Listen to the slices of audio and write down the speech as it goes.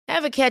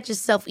Ever catch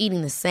yourself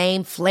eating the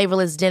same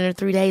flavorless dinner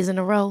 3 days in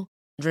a row?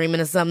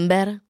 Dreaming of something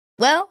better?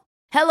 Well,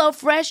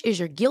 HelloFresh is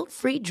your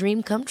guilt-free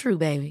dream come true,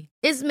 baby.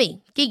 It's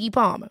me, Keke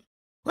Palmer.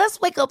 Let's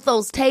wake up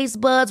those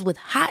taste buds with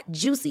hot,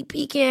 juicy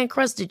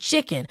pecan-crusted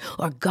chicken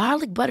or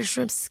garlic butter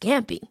shrimp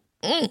scampi.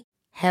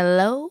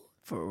 Hello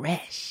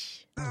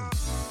Fresh.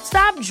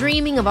 Stop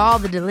dreaming of all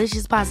the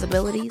delicious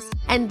possibilities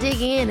and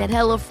dig in at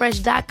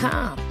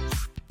HelloFresh.com.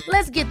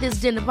 Let's get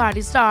this dinner party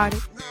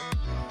started.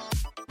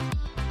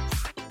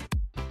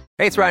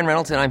 Hey, it's Ryan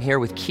Reynolds, and I'm here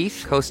with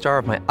Keith, co-star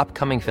of my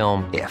upcoming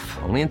film, If,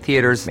 only in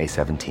theaters May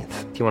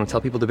 17th. Do you want to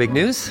tell people the big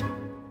news?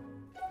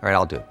 All right,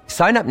 I'll do it.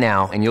 Sign up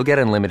now and you'll get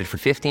unlimited for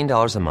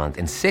 $15 a month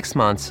and 6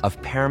 months of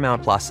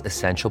Paramount Plus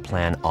Essential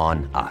Plan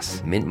on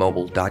us.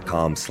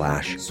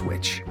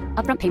 MintMobile.com/switch.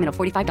 Upfront payment of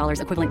 $45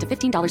 equivalent to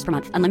 $15 per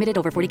month. Unlimited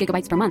over 40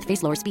 gigabytes per month.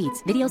 Face lower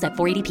speeds. Videos at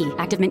 480p.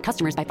 Active Mint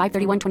customers by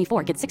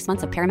 531.24 get 6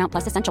 months of Paramount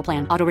Plus Essential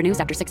Plan. Auto renews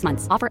after 6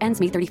 months. Offer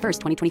ends May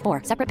 31st,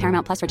 2024. Separate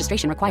Paramount Plus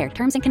registration required.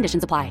 Terms and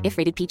conditions apply if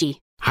rated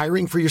PG.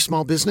 Hiring for your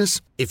small business?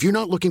 If you're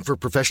not looking for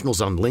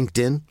professionals on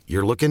LinkedIn,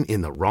 you're looking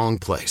in the wrong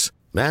place.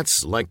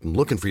 That's like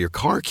looking for your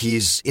car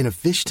keys in a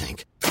fish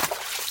tank.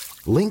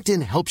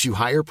 LinkedIn helps you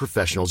hire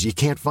professionals you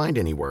can't find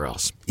anywhere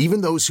else,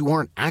 even those who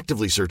aren't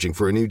actively searching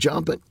for a new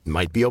job but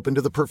might be open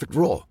to the perfect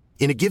role.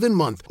 In a given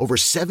month, over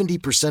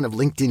 70% of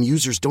LinkedIn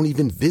users don't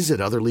even visit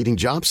other leading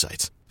job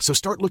sites. So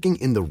start looking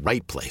in the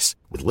right place.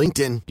 With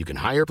LinkedIn, you can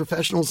hire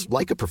professionals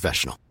like a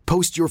professional.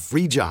 Post your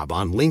free job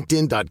on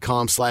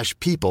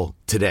linkedin.com/people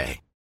today.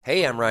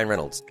 Hey, I'm Ryan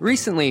Reynolds.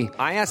 Recently,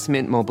 I asked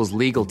Mint Mobile's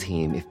legal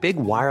team if big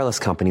wireless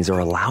companies are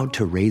allowed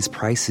to raise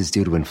prices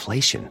due to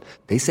inflation.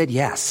 They said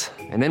yes.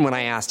 And then when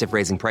I asked if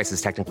raising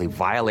prices technically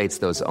violates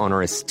those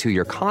onerous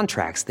 2-year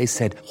contracts, they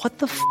said, "What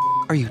the f***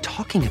 are you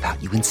talking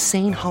about, you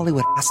insane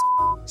Hollywood ass?"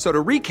 So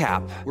to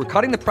recap, we're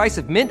cutting the price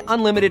of Mint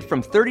Unlimited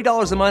from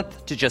 $30 a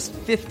month to just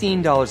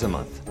 $15 a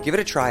month. Give it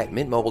a try at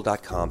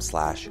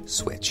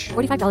mintmobile.com/switch.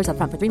 $45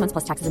 upfront for 3 months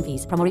plus taxes and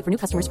fees. Promo rate for new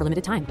customers for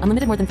limited time.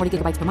 Unlimited more than 40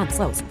 gigabytes per month.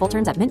 Slows full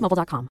terms at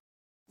mintmobile.com.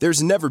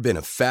 There's never been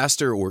a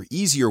faster or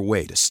easier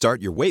way to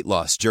start your weight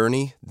loss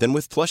journey than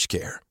with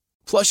PlushCare.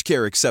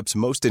 PlushCare accepts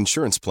most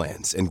insurance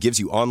plans and gives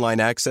you online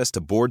access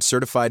to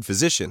board-certified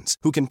physicians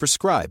who can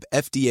prescribe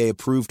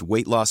FDA-approved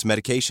weight loss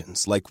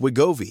medications like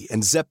Wegovy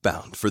and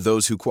Zepbound for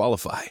those who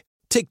qualify.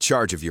 Take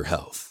charge of your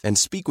health and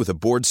speak with a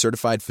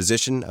board-certified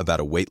physician about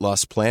a weight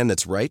loss plan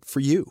that's right for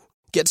you.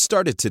 Get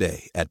started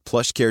today at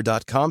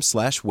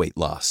plushcare.com/weight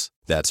loss.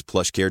 That's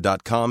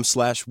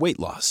plushcare.com/weight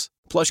loss.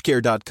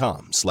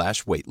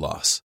 plushcare.com/weight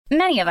loss.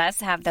 Many of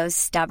us have those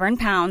stubborn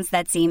pounds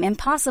that seem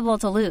impossible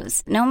to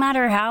lose, no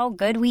matter how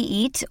good we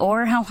eat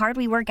or how hard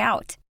we work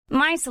out.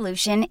 My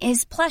solution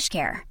is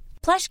PlushCare.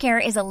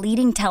 PlushCare is a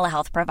leading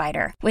telehealth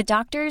provider with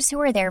doctors who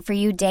are there for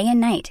you day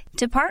and night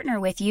to partner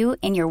with you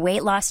in your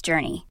weight loss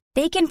journey.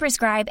 They can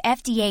prescribe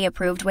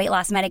FDA-approved weight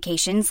loss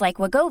medications like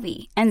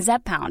Wegovy and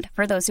Zepbound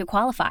for those who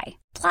qualify.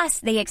 Plus,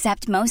 they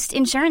accept most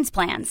insurance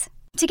plans.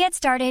 To get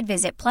started,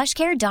 visit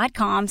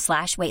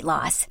plushcare.com/weight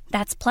loss.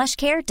 That's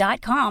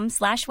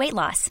plushcare.com/weight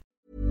loss.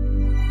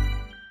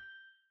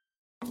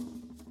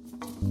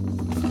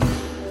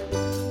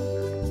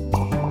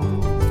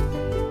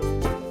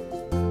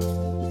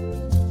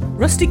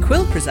 Rusty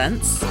Quill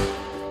presents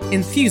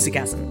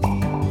Enthusiasm.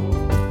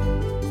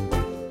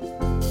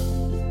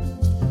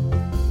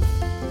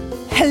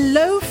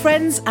 Hello,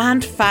 friends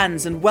and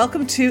fans, and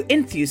welcome to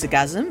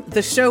Enthusiasm,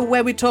 the show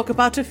where we talk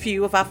about a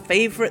few of our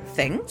favourite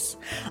things.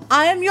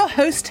 I am your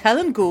host,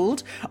 Helen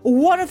Gould,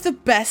 one of the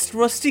best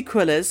Rusty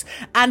Quillers,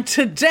 and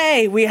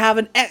today we have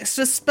an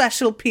extra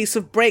special piece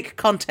of break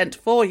content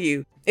for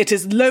you. It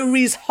is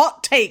Lowry's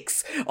hot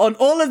takes on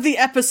all of the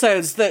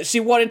episodes that she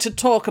wanted to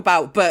talk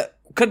about, but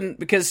couldn't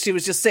because she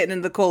was just sitting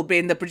in the call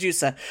being the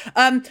producer.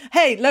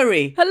 Hey,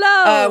 Lowry.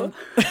 Hello.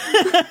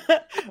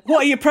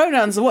 What are your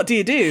pronouns and what do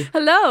you do?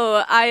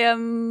 Hello, I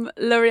am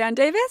Lowry Ann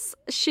Davis,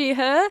 she,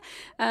 her,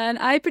 and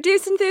I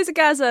produce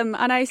Enthusiasm,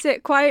 and I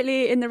sit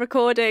quietly in the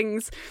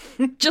recordings,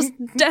 just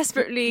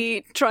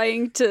desperately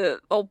trying to,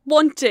 or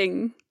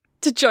wanting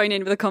to join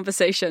in with the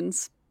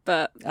conversations,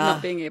 but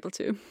not being able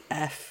to.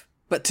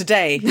 But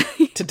today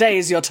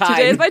is your time.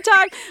 Today is my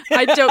time.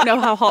 I don't know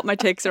how hot my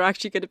takes are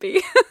actually going to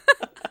be.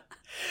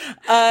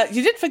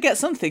 You did forget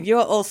something. You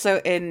are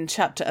also in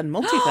Chapter and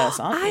Multiverse,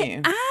 aren't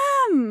you? I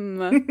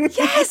am.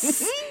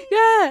 Yes.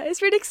 Yeah,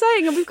 it's really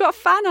exciting. And we've got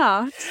fan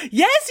art.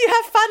 Yes, you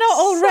have fan art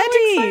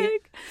already.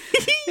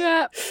 So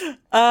yeah.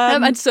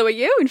 And so are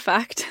you, in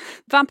fact.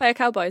 Vampire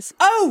Cowboys.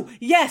 Oh,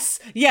 yes.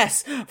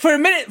 For a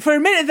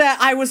minute there,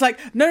 I was like,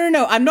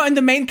 no, I'm not in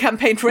the main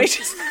campaign for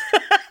ages.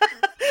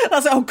 I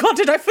was like, oh God,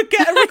 did I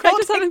forget a recording? I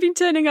just haven't been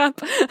turning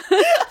up.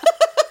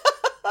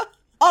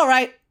 All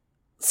right.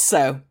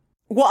 So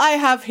what I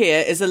have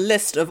here is a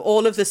list of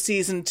all of the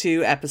season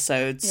 2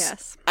 episodes.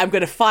 Yes. I'm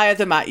going to fire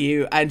them at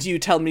you and you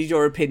tell me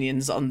your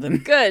opinions on them.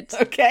 Good.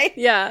 Okay?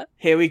 Yeah.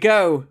 Here we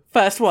go.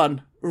 First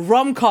one.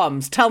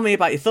 Rom-coms. Tell me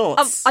about your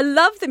thoughts. I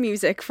love the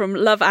music from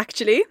Love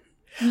Actually.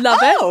 Love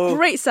it.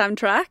 Great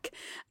soundtrack.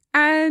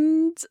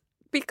 And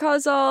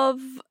because of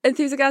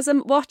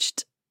Enthusiasm,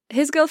 watched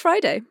His Girl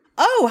Friday.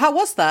 Oh, how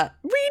was that?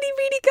 Really,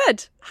 really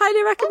good.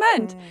 Highly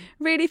recommend.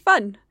 Really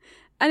fun.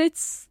 And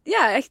it's,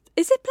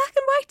 is it black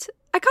and white?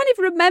 I can't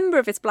even remember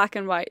if it's black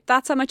and white.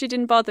 That's how much it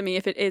didn't bother me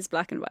if it is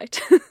black and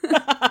white.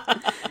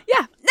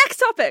 Yeah, next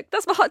topic.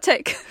 That's my hot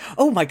take.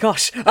 Oh my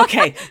gosh.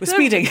 Okay, we're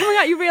speeding. Coming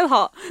at you real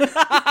hot.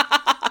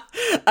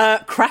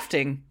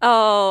 Crafting.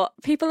 Oh,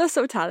 people are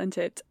so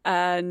talented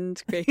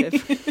and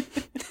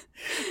creative.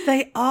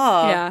 They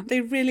are. Yeah.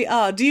 They really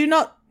are. Do you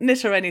not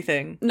knit or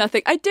anything?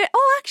 Nothing. I did.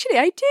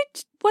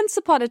 Once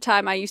upon a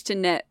time I used to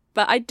knit,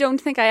 but I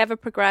don't think I ever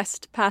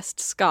progressed past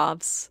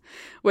scarves,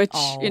 which,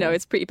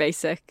 it's pretty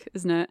basic,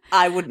 isn't it?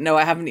 I wouldn't know.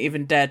 I haven't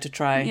even dared to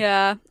try.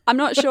 Yeah. I'm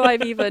not sure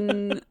I've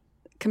even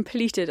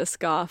completed a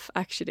scarf,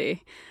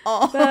 actually.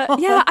 Oh. But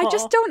yeah, I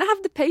just don't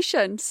have the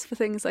patience for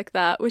things like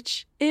that,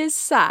 which is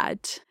sad.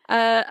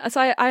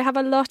 So I have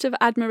a lot of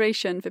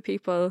admiration for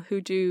people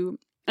who do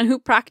and who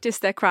practice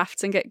their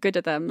crafts and get good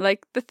at them.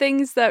 Like the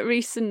things that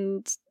Reese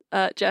and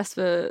Jess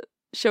were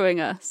showing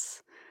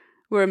us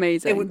were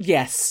amazing.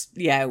 Yes.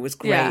 Yeah, it was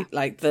great. Yeah.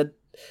 Like I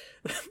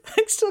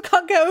still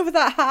can't get over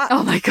that hat.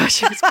 Oh my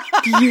gosh, it was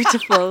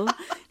beautiful.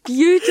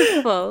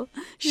 Beautiful.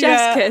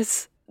 Chef's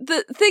kiss.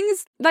 The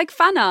things like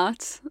fan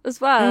art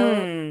as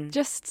well.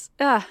 Just,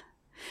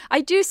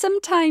 I do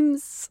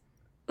sometimes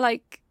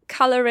like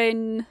colour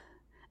in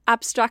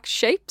abstract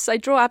shapes. I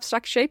draw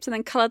abstract shapes and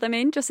then colour them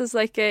in just as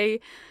like a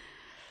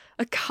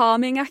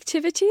calming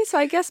activity. So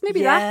I guess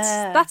maybe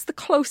that's the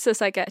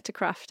closest I get to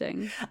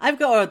crafting. I've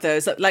got all of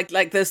those,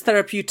 like those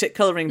therapeutic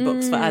colouring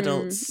books for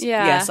adults.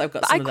 Yeah. Yes, I've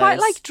got some of I those. quite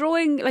like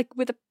drawing like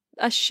with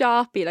a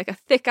Sharpie, like a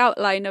thick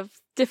outline of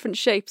different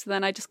shapes, and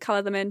then I just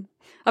colour them in.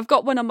 I've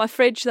got one on my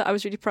fridge that I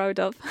was really proud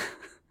of.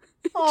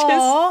 Which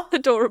is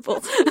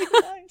adorable. That's really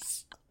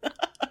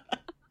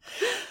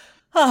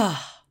nice.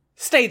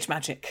 Stage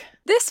magic.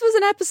 This was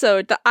an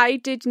episode that I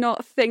did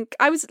not think...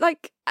 I was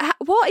like,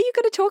 what are you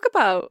going to talk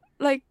about?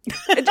 Like,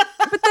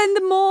 but then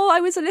the more I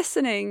was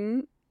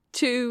listening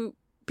to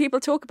people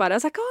talk about it, I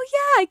was like, oh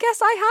yeah, I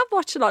guess I have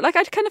watched a lot. Like,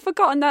 I'd kind of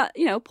forgotten that,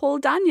 Paul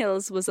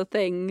Daniels was a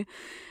thing.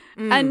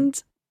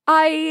 And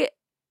I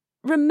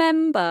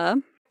remember...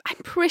 I'm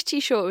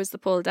pretty sure it was the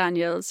Paul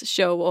Daniels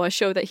show or a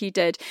show that he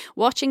did,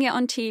 watching it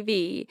on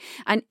TV.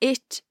 And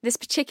this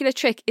particular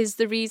trick is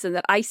the reason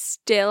that I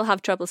still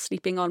have trouble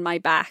sleeping on my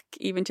back,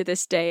 even to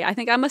this day. I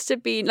think I must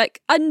have been like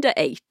under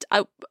 8.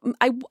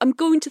 I'm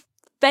going to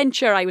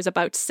venture I was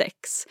about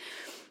 6.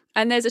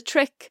 And there's a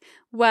trick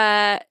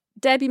where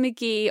Debbie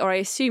McGee, or I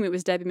assume it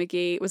was Debbie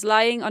McGee, was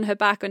lying on her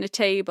back on a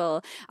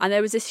table, and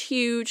there was this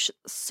huge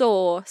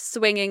saw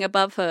swinging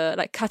above her,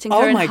 like cutting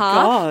her in half.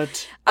 God.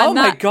 And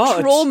my God.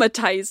 That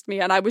traumatized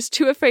me, and I was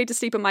too afraid to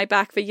sleep on my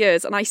back for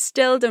years, and I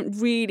still don't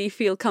really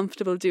feel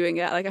comfortable doing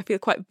it. Like, I feel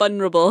quite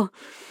vulnerable.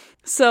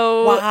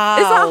 So, wow.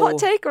 Is that a hot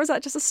take, or is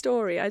that just a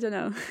story? I don't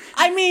know.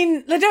 I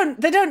mean, they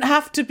don't all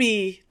have to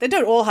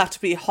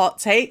be hot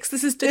takes. They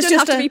don't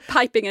have to be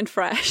piping and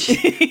fresh.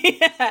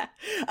 Yeah.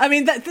 I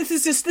mean, this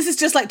is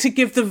just like to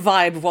give the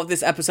vibe of what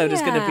this episode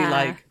is going to be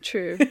like.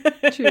 True.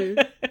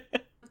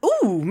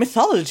 Ooh,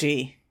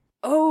 mythology.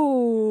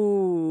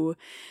 Oh,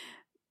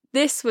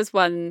 this was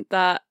one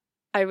that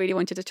I really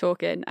wanted to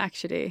talk in,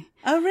 actually.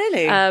 Oh,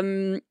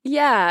 really?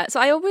 Yeah. So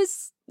I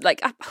always,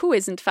 like, who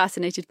isn't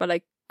fascinated by,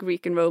 like,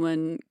 Greek and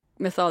Roman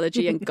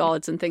mythology and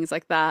gods and things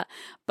like that?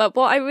 But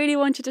what I really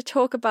wanted to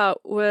talk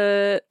about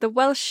were the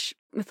Welsh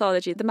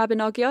mythology, the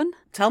Mabinogion.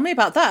 Tell me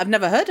about that. I've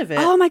never heard of it.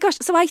 Oh my gosh.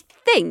 So I'm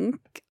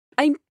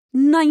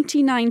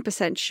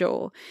 99%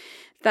 sure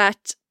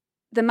that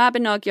the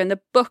Mabinogion,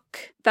 the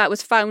book that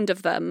was found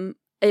of them,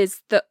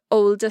 is the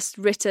oldest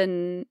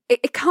written...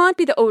 It can't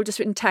be the oldest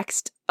written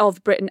text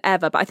of Britain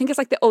ever, but I think it's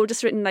like the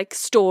oldest written, like,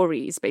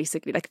 stories,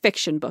 basically, like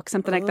fiction book,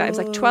 something like that. It was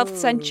like 12th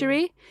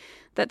century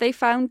that they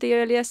found the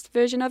earliest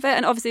version of it.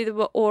 And obviously there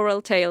were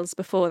oral tales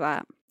before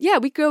that. Yeah,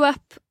 we grew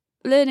up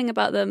learning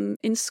about them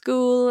in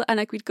school, and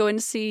like we'd go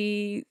and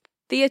see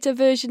theatre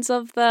versions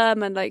of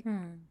them and like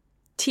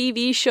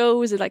TV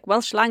shows and like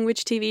Welsh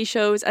language TV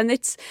shows. And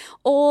it's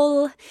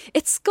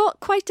got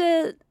quite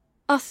a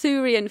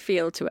Arthurian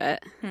feel to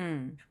it.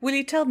 Will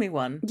you tell me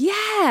one?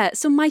 Yeah.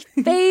 So my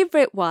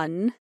favourite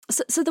one...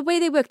 So the way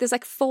they work, there's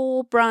like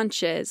 4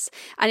 branches,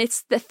 and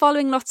they're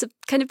following lots of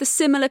kind of the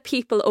similar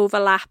people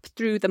overlap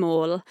through them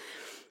all.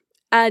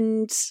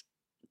 And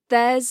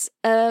there's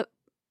a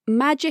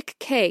magic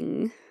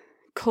king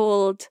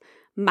called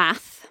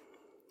Math,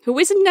 who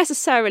isn't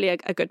necessarily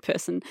a good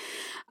person.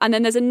 And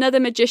then there's another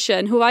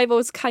magician who I've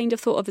always kind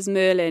of thought of as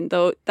Merlin,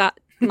 though that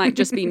might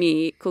just be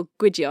me, called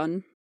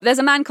Gwydion. There's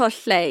a man called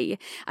Lleu,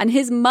 and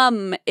his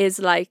mum is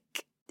like...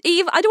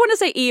 evil. I don't want to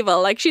say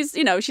evil, like she's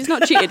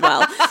not treated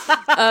well,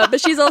 but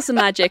she's also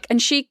magic,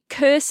 and she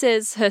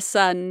curses her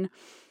son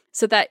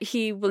so that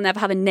he will never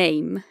have a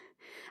name.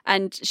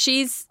 And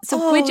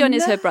Gwydion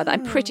is her brother.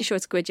 I'm pretty sure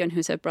it's Gwydion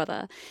who's her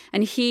brother,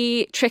 and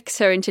he tricks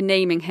her into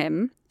naming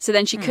him. So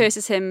then she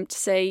curses him to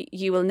say,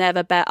 "You will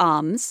never bear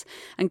arms,"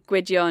 and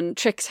Gwydion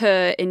tricks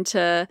her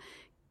into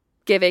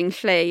giving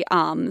Lleu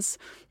arms,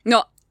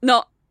 not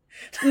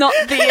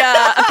the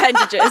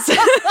appendages.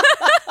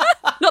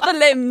 Not the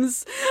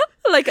limbs,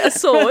 like a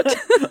sword.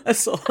 A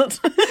sword.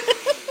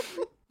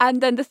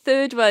 And then the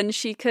third one,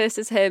 she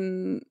curses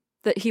him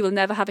that he will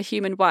never have a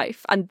human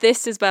wife. And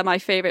this is where my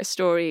favourite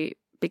story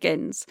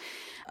begins.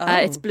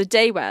 It's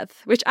Blodeuwedd,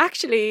 which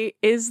actually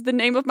is the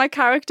name of my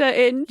character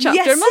in Chapter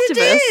Yes,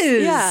 Multiverse. it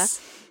is! Yeah.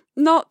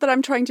 Not that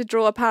I'm trying to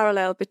draw a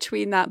parallel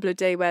between that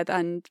Blodeuwedd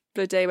and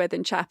Blodeuwedd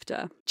in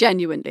Chapter.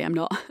 Genuinely, I'm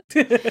not.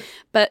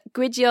 But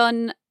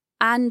Gwydion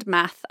and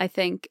Math, I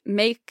think,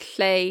 make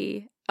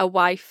Llay a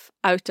wife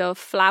out of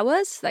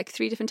flowers, like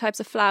 3 different types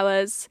of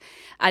flowers.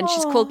 And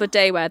she's called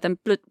Blodeuwedd.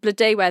 And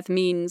Blodeuwedd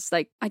means,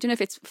 like, I don't know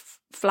if it's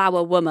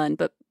flower woman,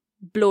 but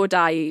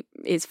Blodau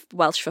is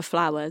Welsh for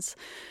flowers.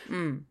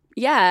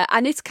 Yeah,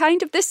 and this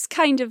kind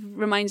of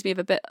reminds me of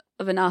a bit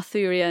of an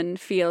Arthurian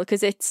feel,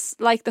 because it's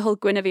like the whole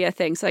Guinevere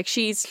thing. So like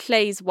she's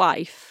Llay's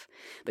wife,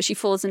 but she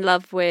falls in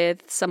love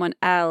with someone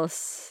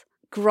else.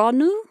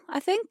 Gronw, I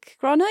think?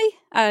 Gronwy?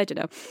 I don't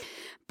know.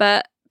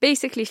 But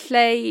basically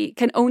Llay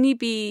can only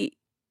be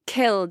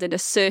killed in a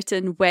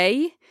certain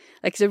way.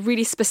 Like it's a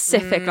really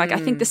specific, like I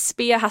think the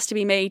spear has to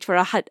be made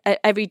for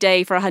every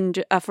day for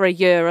a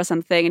year or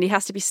something. And he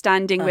has to be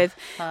standing with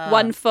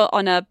 1 foot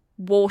on a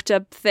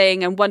water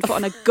thing and 1 foot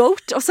on a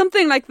goat or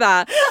something like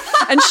that.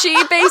 And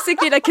she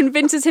basically like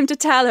convinces him to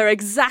tell her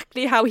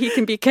exactly how he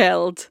can be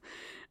killed.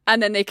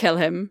 And then they kill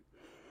him.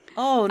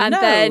 Oh, and no.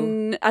 And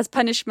then as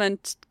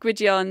punishment,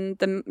 Gwydion,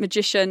 the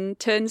magician,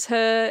 turns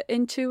her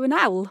into an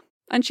owl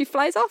and she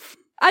flies off.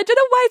 I don't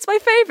know why it's my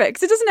favourite,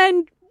 because it doesn't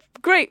end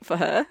great for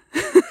her.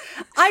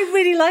 I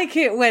really like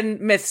it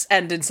when myths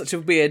end in such a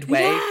weird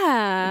way.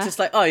 Yeah. It's just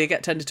like, oh, you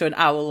get turned into an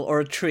owl or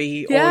a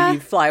tree, or you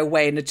fly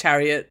away in a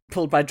chariot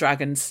pulled by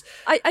dragons.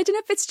 I don't know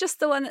if it's just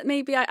the one that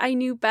maybe I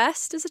knew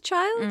best as a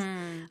child.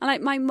 And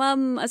like my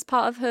mum, as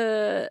part of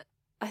her,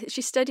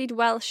 she studied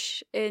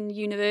Welsh in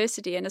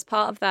university, and as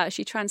part of that,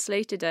 she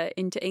translated it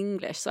into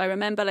English. So I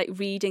remember like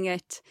reading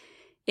it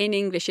in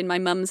English in my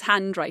mum's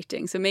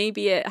handwriting. So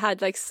maybe it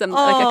had like some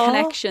like a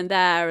connection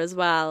there as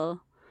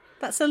well.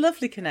 That's a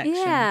lovely connection.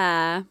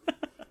 Yeah.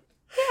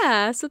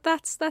 Yeah, so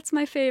that's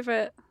my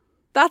favourite.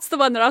 That's the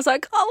one that I was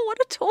like, oh, I want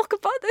to talk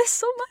about this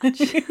so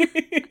much.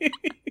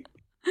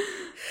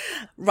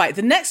 Right,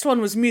 the next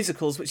one was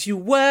musicals, which you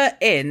were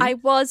in. I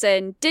was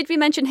in. Did we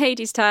mention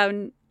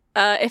Hadestown?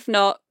 If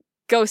not,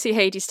 go see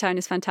Hadestown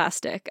is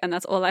fantastic. And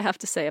that's all I have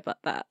to say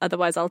about that.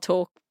 Otherwise, I'll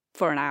talk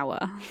for an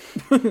hour.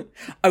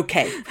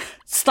 Okay.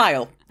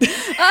 Style.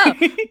 Oh,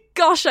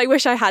 gosh, I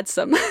wish I had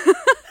some.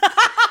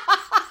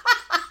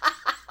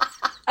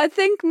 I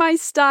think my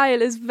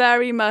style is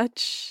very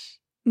much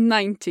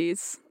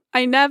 90s.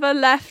 I never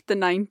left the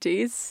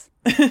 90s.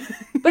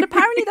 But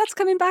apparently that's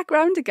coming back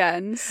round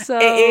again. So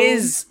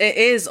It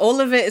is.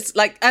 All of it is,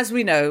 like, as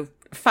we know,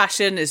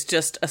 fashion is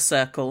just a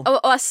circle. or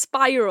a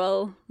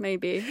spiral,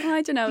 maybe.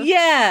 I don't know.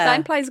 Yeah. That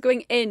implies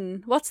going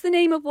in. What's the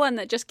name of one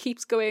that just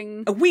keeps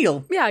going? A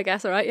wheel. Yeah, I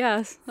guess, all right,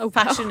 yes.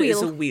 Fashion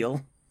is a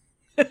wheel.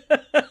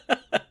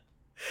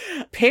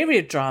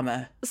 Period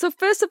drama. So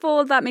first of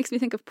all, that makes me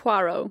think of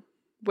Poirot,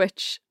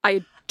 which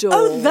I adore.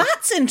 Oh,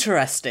 that's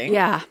interesting.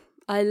 Yeah,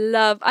 I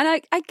love.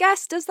 And I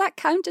guess, does that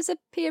count as a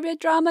period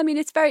drama? I mean,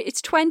 it's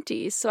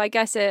 20s, so I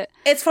guess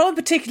It's from a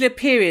particular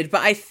period,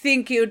 but I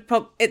think it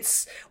would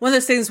it's one of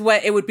those things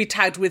where it would be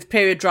tagged with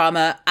period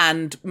drama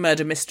and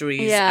murder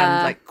mysteries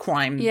and like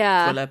crime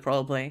thriller,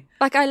 probably.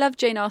 Like, I love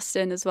Jane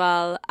Austen as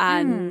well,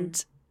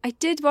 and I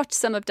did watch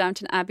some of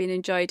Downton Abbey and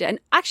enjoyed it. And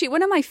actually,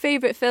 one of my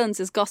favourite films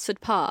is Gosford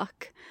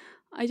Park.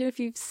 I don't know if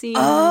you've seen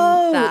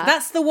that.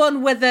 That's the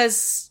one where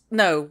there's...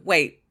 No,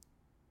 wait.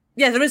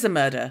 Yeah, there is a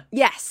murder.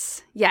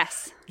 Yes.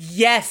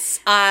 Yes,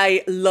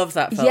 I love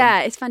that film.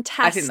 Yeah, it's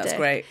fantastic. I think that's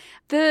great.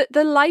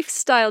 The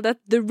lifestyle that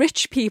the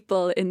rich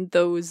people in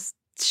those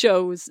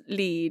shows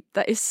lead,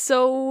 that is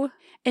so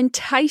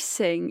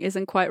enticing,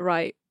 isn't quite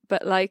right,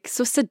 but like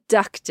so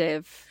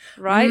seductive,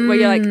 right? Where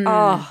you're like,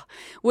 oh,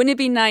 wouldn't it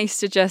be nice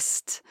to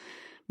just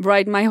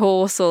ride my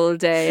horse all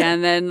day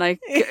and then like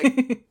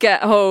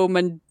get home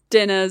and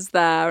dinner's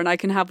there and I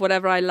can have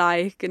whatever I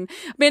like. And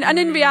I mean, and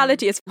in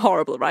reality it's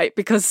horrible, right?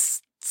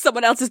 Because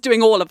someone else is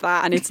doing all of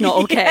that and it's not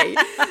okay.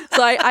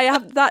 So I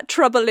have that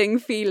troubling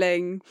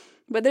feeling,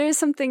 but there is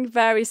something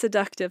very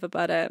seductive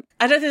about it.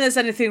 I don't think there's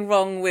anything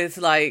wrong with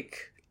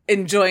like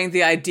enjoying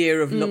the idea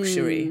of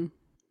luxury.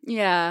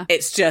 Yeah.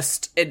 It's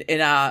just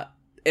in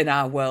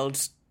our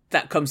world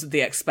that comes at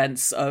the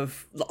expense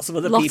of lots of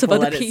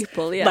other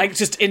people. Yeah. Like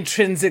just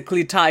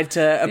intrinsically tied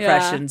to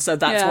oppression. So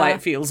that's why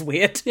it feels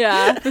weird.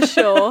 Yeah, for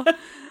sure.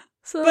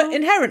 So, but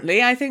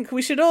inherently, I think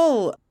we should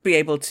all be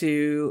able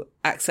to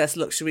access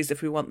luxuries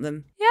if we want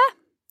them.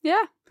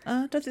 Yeah.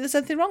 I don't think there's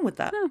anything wrong with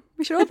that. No,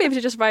 we should all be able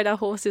to just ride our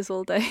horses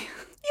all day.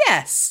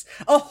 Yes.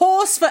 A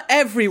horse for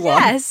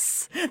everyone.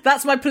 Yes.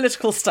 That's my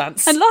political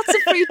stance. And lots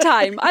of free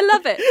time. I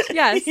love it.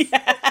 Yes.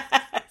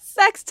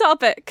 Next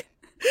topic.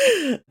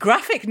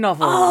 Graphic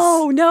novels.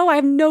 Oh, no, I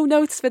have no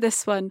notes for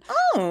this one.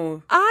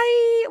 Oh.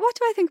 What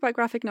do I think about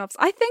graphic novels?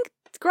 I think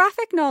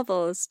graphic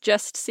novels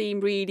just seem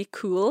really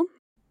cool.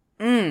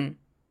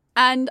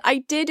 And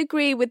I did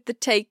agree with the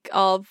take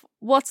of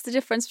what's the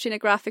difference between a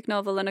graphic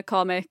novel and a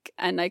comic?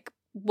 And like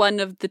one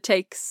of the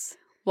takes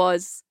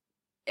was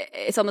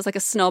it's almost like a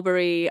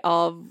snobbery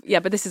of,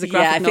 but this is a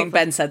graphic novel. Yeah, I think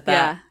Ben said that.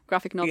 Yeah,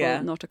 graphic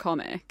novel, not a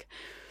comic.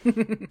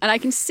 And I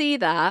can see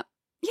that.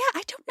 Yeah,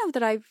 I don't know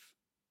that I've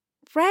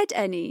read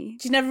any.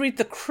 Did you never read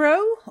The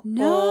Crow?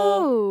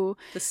 No. Or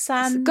The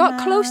Sandman?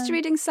 Got close to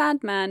reading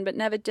Sandman, but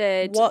never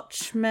did.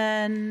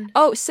 Watchmen?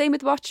 Oh, same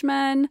with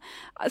Watchmen.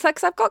 It's like,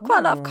 'cause I've got quite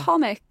a lot of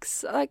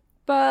comics, like,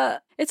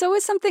 but it's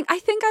always something, I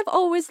think I've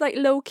always like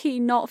low-key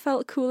not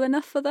felt cool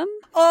enough for them.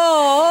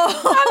 Oh!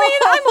 I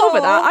mean, I'm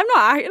over that. I'm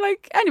not,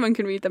 like, anyone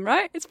can read them,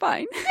 right? It's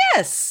fine.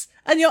 Yes!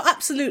 And you're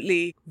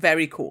absolutely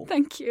very cool.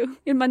 Thank you.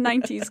 In my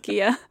 90s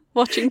gear,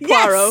 watching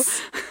Poirot.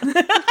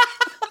 Yes.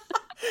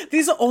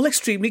 These are all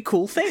extremely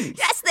cool things.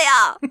 Yes, they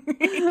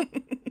are!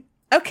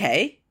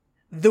 Okay.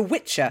 The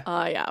Witcher.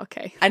 Oh, yeah,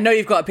 okay. I know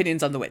you've got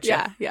opinions on The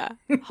Witcher. Yeah.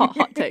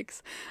 Hot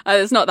takes.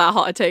 It's not that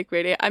hot a take,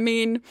 really. I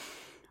mean,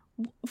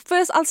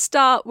 first I'll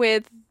start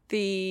with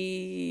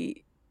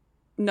the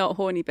not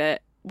horny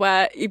bit,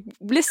 where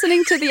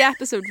listening to the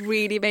episode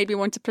really made me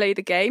want to play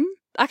the game.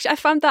 Actually, I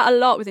found that a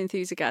lot with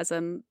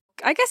Enthusiasm.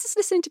 I guess it's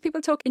listening to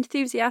people talk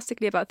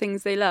enthusiastically about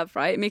things they love,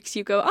 right? It makes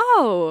you go,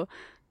 oh,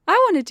 I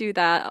want to do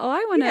that. Oh,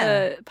 I want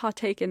to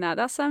partake in that.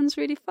 That sounds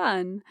really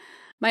fun.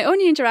 My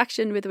only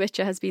interaction with The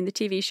Witcher has been the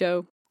TV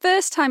show.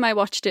 First time I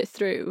watched it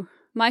through,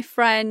 my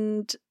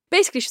friend,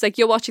 basically she's like,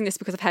 you're watching this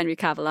because of Henry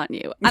Cavill, aren't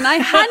you? And I,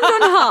 hand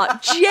on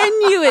heart,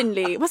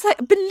 genuinely was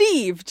like,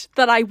 believed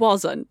that I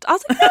wasn't. I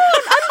was like, no, I'm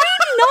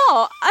really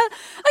not. And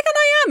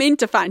I am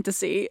into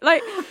fantasy.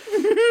 Like,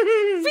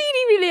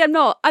 really, really am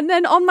not. And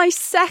then on my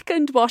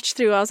second watch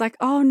through, I was like,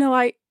 oh no,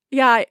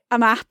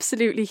 I'm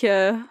absolutely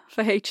here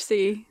for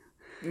HC.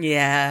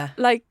 Yeah.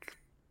 Like,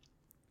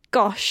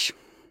 gosh.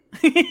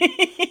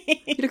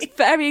 He looks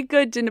very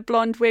good in a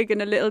blonde wig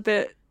and a little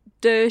bit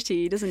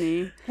dirty, doesn't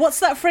he? What's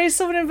that phrase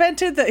someone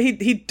invented? That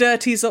he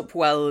dirties up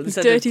well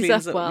instead of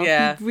cleans up well.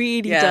 Yeah, he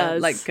really does.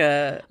 Like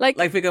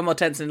Viggo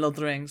Mortensen in Lord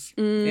of the Rings.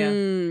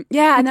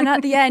 Yeah, and then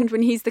at the end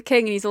when he's the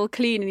king and he's all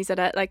clean and he's had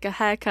a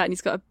haircut and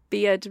he's got a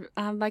beard,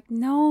 I'm like,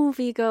 no,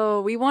 Viggo,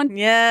 we want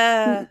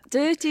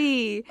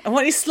dirty. I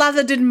want you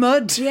slathered in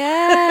mud.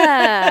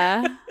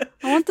 Yeah,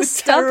 I want the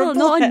stubble,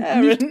 not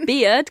a neat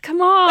beard. Come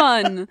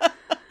on.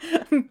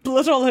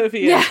 Blood all over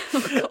you. Yeah.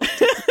 Oh, God.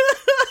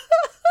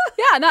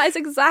 Yeah, and that is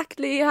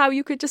exactly how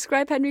you could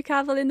describe Henry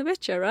Cavill in The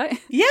Witcher, right?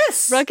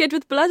 Yes. Rugged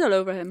with blood all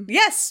over him.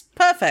 Yes,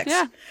 perfect.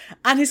 Yeah.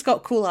 And he's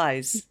got cool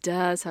eyes. He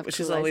does have which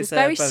cool is eyes. always He's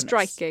very bonus.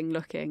 striking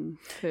looking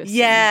person.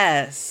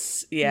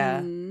 Yes.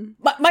 Yeah.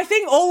 My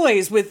thing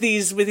always with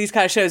these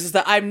kind of shows is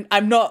that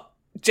I'm not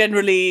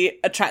generally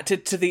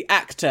attracted to the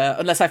actor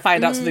unless I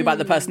find out something about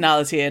the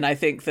personality and I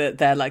think that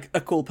they're like a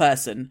cool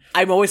person.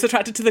 I'm always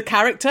attracted to the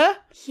character.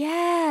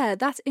 Yeah,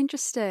 that's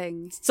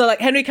interesting. So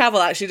like Henry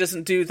Cavill actually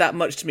doesn't do that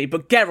much to me,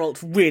 but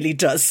Geralt really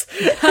does.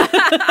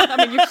 I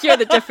mean, you hear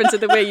the difference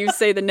in the way you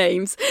say the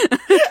names.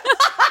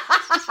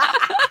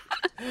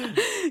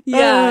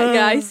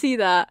 Yeah, I see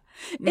that.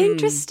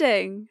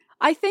 Interesting.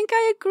 I think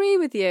I agree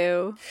with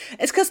you.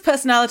 It's because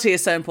personality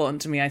is so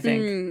important to me, I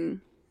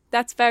think.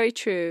 That's very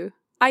true.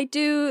 I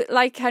do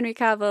like Henry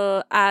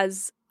Cavill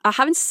as... I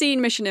haven't seen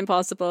Mission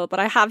Impossible,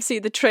 but I have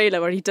seen the trailer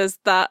where he does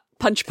that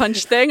punch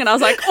thing, and I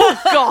was like,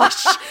 oh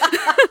gosh,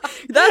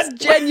 that's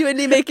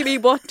genuinely making me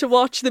want to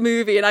watch the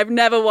movie, and I've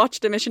never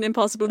watched a Mission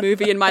Impossible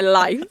movie in my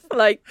life.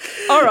 Like,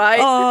 all right.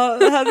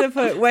 Oh, how they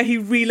put it, where he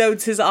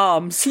reloads his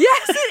arms.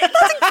 Yes,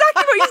 that's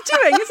exactly what he's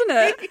doing, isn't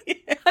it?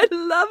 Yeah. I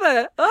love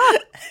it. Oh.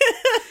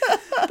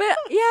 But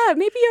yeah,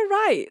 maybe you're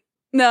right.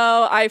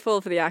 No, I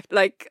fall for the act.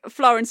 Like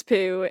Florence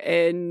Pugh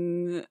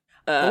in...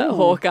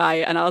 Hawkeye,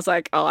 and I was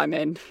like, oh, I'm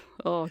in.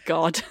 Oh,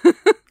 God.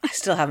 I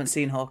still haven't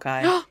seen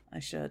Hawkeye. I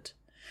should.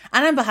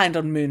 And I'm behind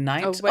on Moon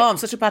Knight. Oh, I'm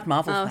such a bad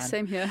Marvel fan.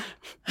 Same here.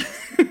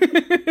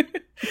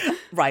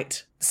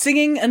 Right.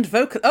 Singing and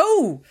vocal.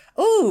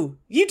 Oh,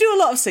 you do a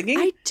lot of singing.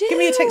 I do. Give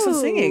me a text on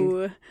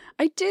singing.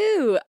 I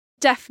do.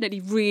 Definitely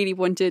really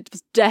was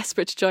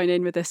desperate to join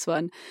in with this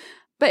one.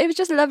 But it was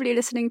just lovely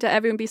listening to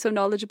everyone be so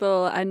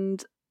knowledgeable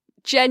and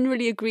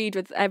generally agreed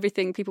with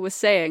everything people were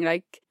saying.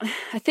 Like,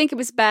 I think it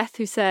was Beth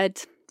who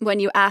said, when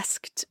you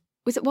asked,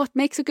 was it what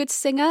makes a good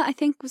singer, I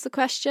think was the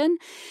question,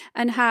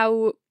 and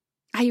how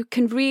you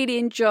can really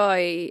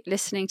enjoy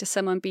listening to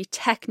someone be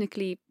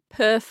technically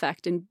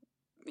perfect and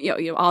you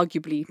know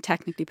arguably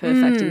technically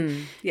perfect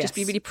and just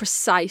be really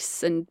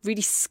precise and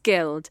really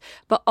skilled,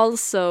 but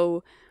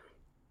also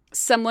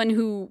someone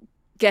who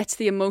gets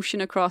the emotion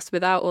across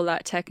without all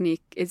that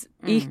technique is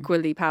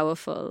equally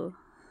powerful.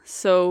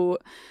 So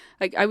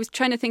like, I was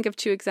trying to think of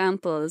two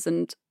examples,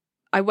 and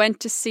I went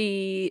to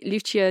see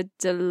Lucia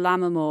de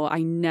Lammermoor,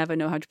 I never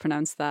know how to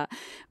pronounce that,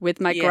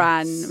 with my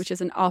gran, which is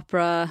an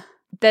opera.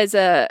 There's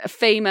a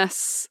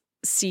famous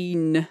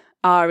scene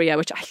aria,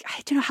 which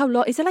I don't know how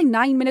long, is it like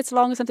 9 minutes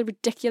long or something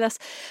ridiculous?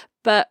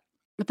 But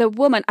the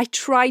woman, I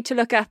tried to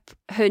look up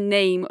her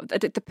name,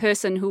 the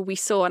person who we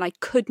saw, and I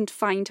couldn't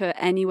find her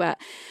anywhere.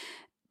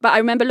 But I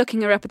remember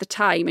looking her up at the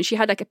time, and she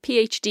had like a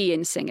PhD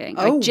in singing.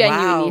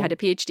 Genuinely had a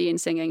PhD in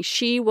singing.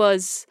 She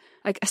was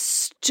like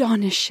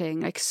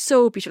astonishing, like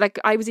so beautiful. Like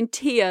I was in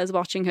tears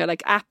watching her,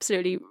 like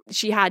absolutely,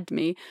 she had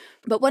me.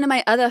 But one of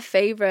my other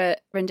favourite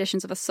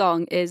renditions of a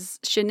song is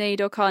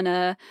Sinead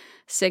O'Connor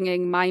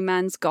singing My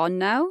Man's Gone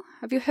Now.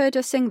 Have you heard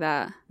her sing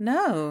that?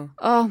 No.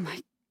 Oh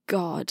my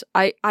God.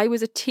 I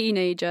was a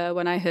teenager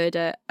when I heard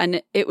it,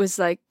 and it was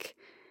like,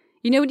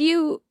 you know, when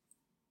you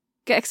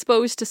get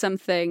exposed to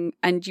something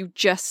and you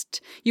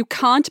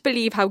can't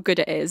believe how good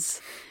it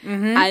is,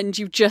 and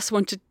you just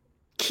want to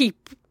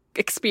keep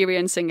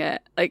experiencing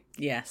it, like,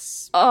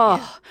 yes,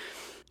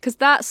 because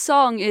that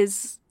song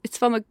it's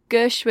from a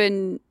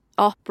Gershwin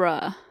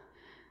opera,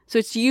 so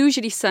it's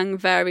usually sung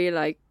very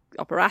like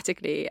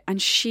operatically,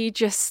 and she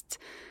just,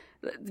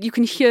 you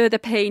can hear the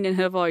pain in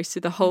her voice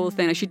through the whole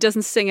thing. Like, she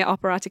doesn't sing it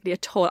operatically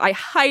at all. I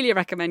highly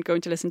recommend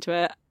going to listen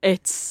to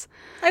it.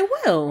 I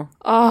will.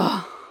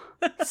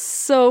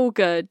 So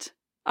good.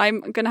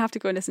 I'm going to have to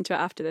go and listen to it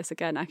after this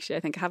again, actually. I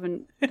think I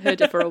haven't heard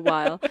it for a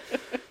while.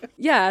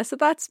 Yeah, so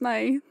that's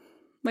my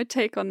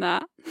take on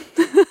that.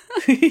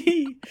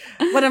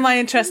 One of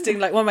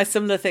my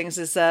similar things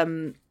is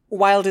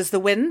Wild is the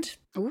Wind,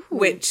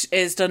 which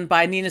is done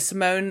by Nina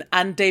Simone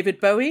and David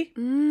Bowie.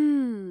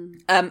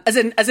 As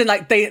in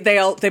like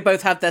they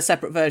both have their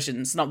separate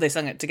versions, not they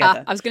sung it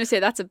together. I was going to say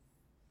that's a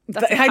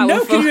I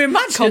know, can you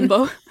imagine?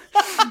 Combo.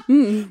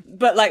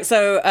 But like,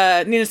 so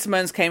Nina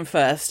Simone's came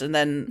first, and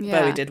then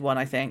Bowie did one,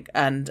 I think,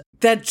 and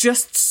they're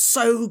just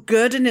so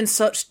good and in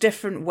such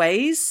different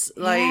ways.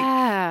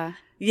 Like,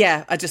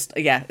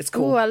 it's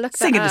cool. Ooh, I'll look that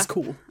Singing up. is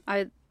cool.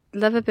 I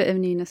love a bit of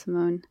Nina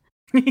Simone.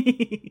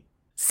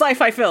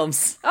 Sci-fi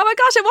films. Oh my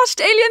gosh, I watched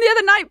Alien the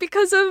other night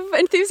because of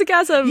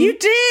Enthusiasm. You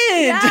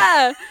did?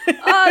 Yeah.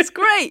 Oh, it's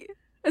great.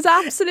 It's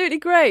absolutely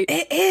great.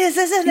 It is,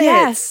 isn't it?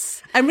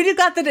 Yes. I'm really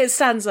glad that it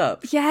stands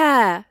up.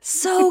 Yeah.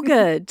 So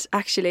good,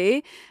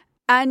 actually.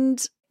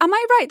 And am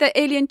I right that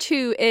Alien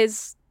 2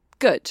 is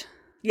good?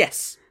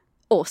 Yes.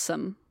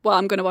 Awesome. Well,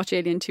 I'm going to watch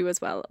Alien 2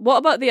 as well. What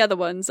about the other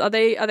ones? Are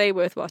they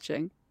worth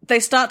watching? They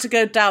start to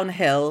go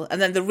downhill,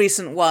 and then the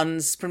recent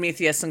ones,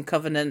 Prometheus and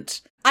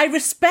Covenant, I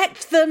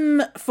respect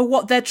them for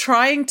what they're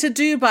trying to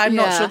do, but I'm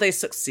not sure they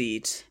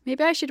succeed.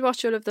 Maybe I should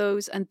watch all of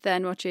those and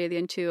then watch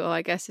Alien 2. Oh,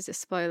 I guess it's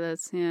just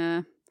spoilers.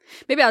 Yeah.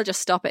 Maybe I'll just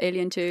stop at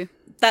Alien 2.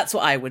 That's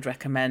what I would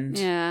recommend.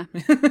 Yeah.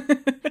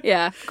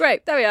 Yeah.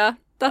 Great. There we are.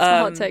 That's my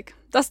hot take.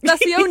 That's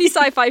the only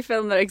sci-fi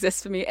film that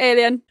exists for me.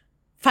 Alien.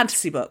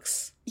 Fantasy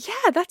books.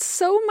 Yeah, that's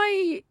so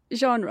my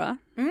genre.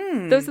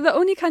 Those are the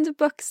only kinds of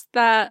books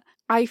that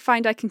I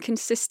find I can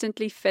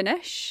consistently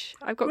finish.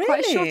 I've got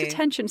quite a short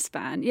attention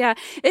span. Yeah.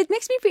 It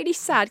makes me really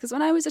sad because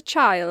when I was a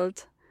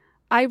child,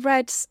 I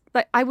read,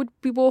 like, I would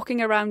be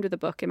walking around with a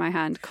book in my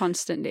hand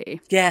constantly.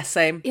 Yeah,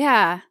 same.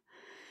 Yeah.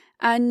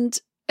 And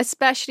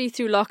especially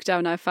through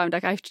lockdown, I found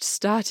like I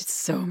started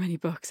so many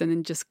books and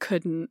then just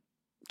couldn't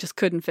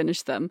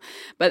finish them.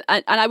 But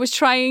and I was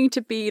trying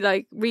to be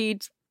like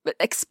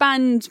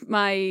expand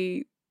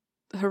my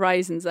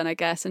horizons then, I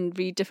guess, and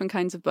read different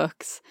kinds of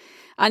books.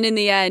 And in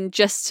the end,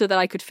 just so that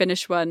I could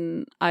finish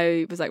one,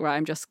 I was like, right,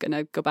 I'm just going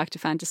to go back to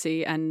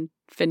fantasy and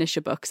finish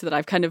a book so that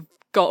I've kind of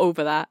got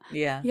over that.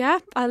 Yeah. Yeah,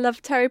 I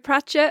love Terry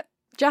Pratchett.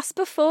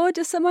 Jasper Fforde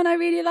is someone I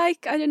really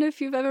like. I don't know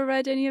if you've ever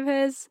read any of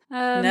his.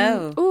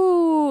 No.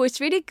 Ooh, it's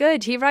really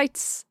good. He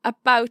writes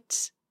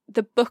about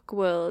the book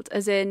world,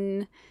 as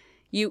in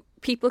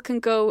people can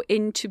go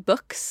into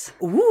books.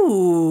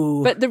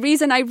 Ooh. But the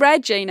reason I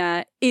read Jane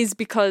Eyre is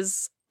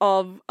because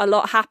of a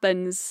lot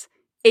happens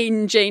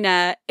in Jane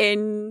Eyre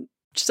in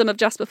some of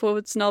Jasper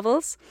Fforde's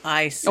novels.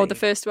 I see. Or the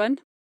first one.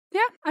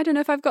 Yeah, I don't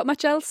know if I've got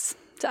much else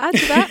to add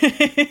to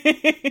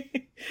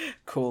that.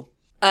 Cool.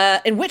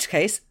 In which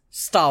case,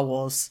 Star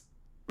Wars.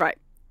 Right.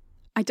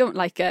 I don't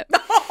like it.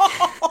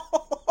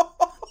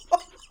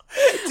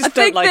 I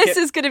think this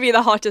is going to be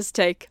the hottest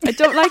take. I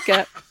don't like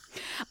it.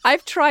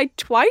 I've tried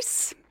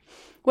twice.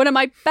 One of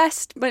my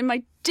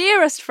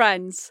dearest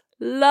friends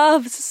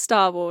loves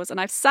Star Wars,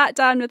 and I've sat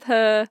down with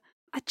her.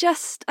 I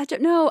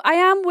don't know. I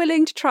am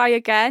willing to try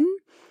again.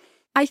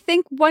 I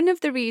think one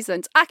of the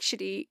reasons,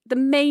 actually, the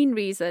main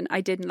reason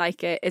I didn't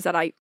like it is that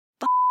I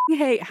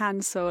hate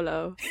Han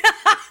Solo.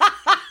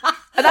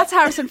 That's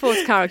Harrison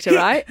Ford's character,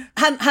 right?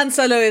 Han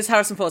Solo is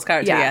Harrison Ford's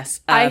character,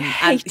 yes. I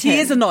hate him. He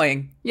is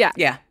annoying. Yeah.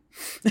 Yeah.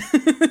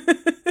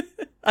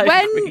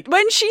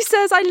 When she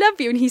says I love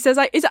you and he says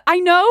I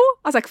know,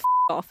 I was like, F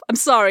off. I'm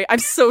sorry. I'm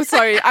so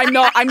sorry. I'm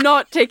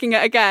not taking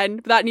it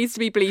again. That needs to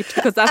be bleeped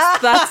because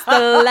that's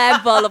the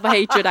level of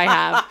hatred I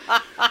have.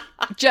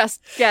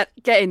 Just get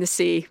in the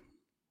sea.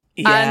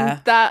 Yeah.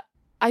 And that,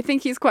 I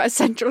think he's quite a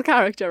central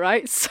character,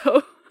 right?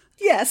 So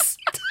yes.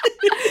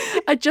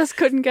 I just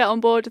couldn't get on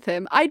board with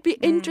him. I'd be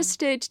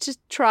interested to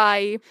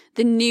try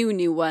the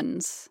new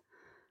ones.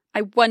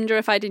 I wonder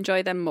if I'd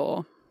enjoy them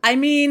more. I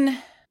mean,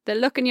 the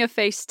look in your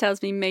face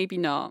tells me maybe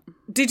not.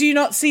 Did you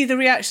not see the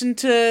reaction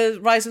to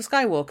Rise of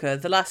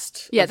Skywalker, the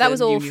last? Yeah, that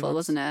was awful,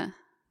 wasn't it?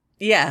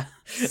 Yeah.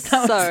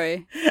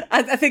 Sorry.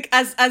 I think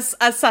as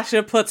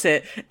Sasha put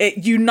it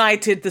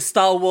united the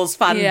Star Wars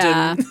fandom.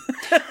 Yeah.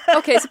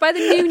 Okay, so by the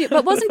new,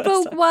 but wasn't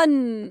Rogue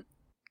One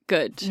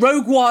good.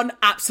 Rogue One,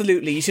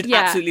 absolutely. You should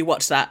absolutely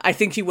watch that. I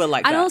think you will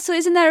like that. And also,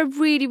 isn't there a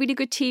really, really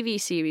good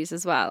TV series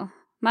as well?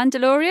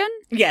 Mandalorian?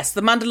 Yes,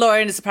 The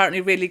Mandalorian is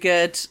apparently really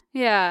good.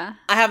 Yeah.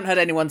 I haven't heard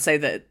anyone say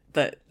that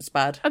it's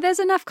bad. Oh, there's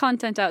enough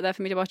content out there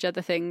for me to watch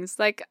other things.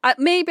 Like,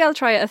 maybe I'll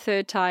try it a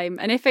third time.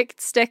 And if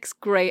it sticks,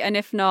 great. And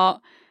if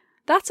not,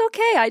 that's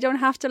okay. I don't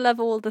have to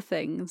love all the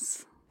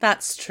things.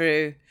 That's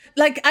true.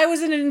 Like, I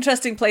was in an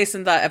interesting place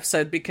in that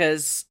episode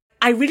because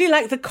I really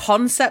like the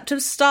concept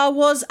of Star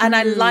Wars, and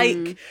I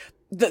like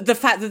the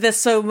fact that there's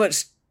so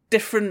much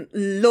different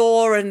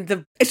lore,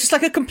 and it's just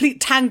like a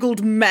complete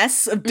tangled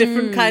mess of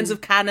different kinds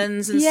of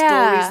canons and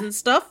stories and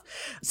stuff.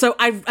 So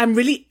I'm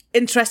really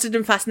interested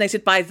and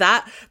fascinated by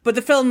that. But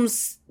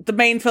the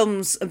main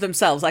films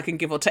themselves, I can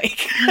give or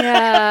take.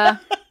 Yeah.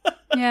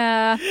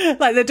 Yeah.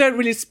 Like, they don't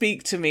really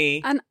speak to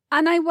me. And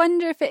I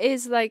wonder if it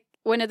is like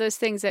one of those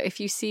things that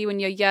if you see when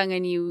you're young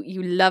and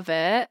you love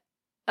it,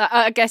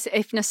 I guess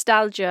if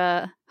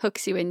nostalgia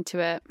hooks you into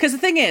it. Because the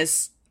thing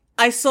is,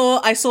 I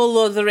saw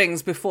Lord of the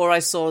Rings before I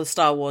saw the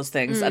Star Wars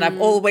things, and I've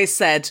always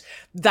said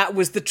that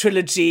was the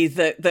trilogy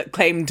that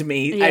claimed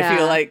me. Yeah. I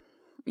feel like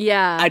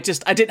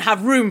I didn't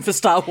have room for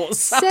Star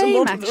Wars after Same,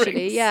 Lord of the actually,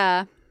 Rings.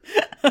 yeah.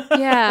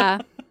 Yeah.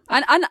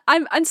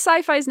 And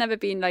sci-fi's never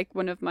been like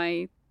one of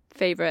my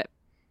favourite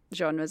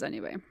genres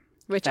anyway.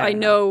 Which I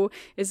know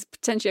is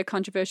potentially a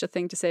controversial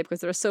thing to say because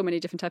there are so many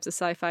different types of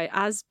sci-fi,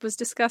 as was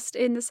discussed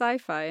in the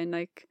sci-fi, and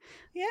like,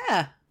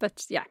 yeah,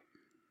 but yeah,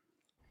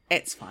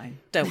 it's fine.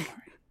 Don't worry.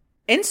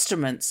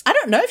 Instruments. I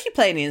don't know if you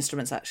play any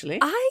instruments. Actually,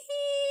 I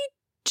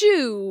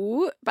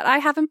do, but I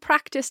haven't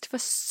practiced for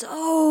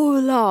so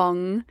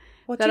long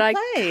that I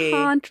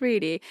can't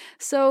really.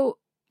 So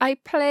I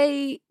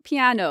play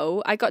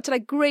piano. I got to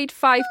like grade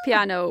 5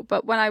 piano,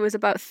 but when I was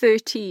about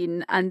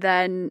 13, and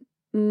then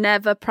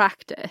never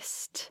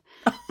practiced.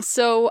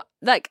 So,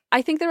 like,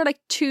 I think there are like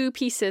 2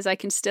 pieces I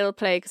can still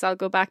play because I'll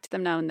go back to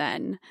them now and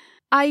then.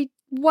 I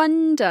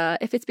wonder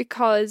if it's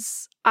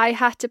because I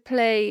had to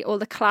play all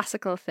the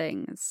classical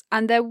things.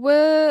 And there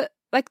were,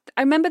 like,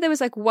 I remember there was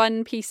like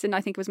one piece in,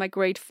 I think it was my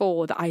grade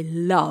 4 that I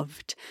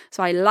loved.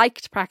 So I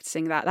liked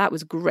practicing that. That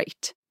was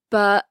great.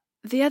 But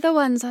the other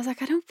ones, I was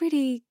like, I don't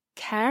really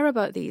care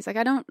about these. Like,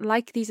 I don't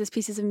like these as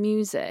pieces of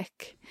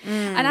music.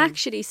 And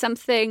actually,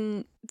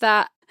 something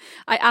that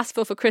I asked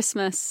for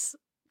Christmas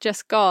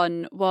just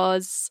gone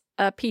was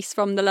a piece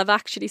from the Love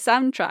Actually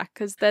soundtrack,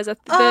 because there's the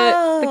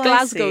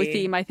Glasgow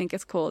theme, I think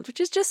it's called,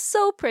 which is just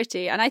so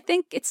pretty, and I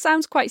think it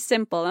sounds quite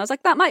simple, and I was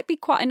like, that might be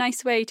quite a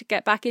nice way to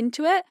get back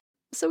into it,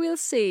 so we'll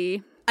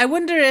see. I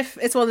wonder if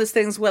it's one of those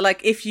things where,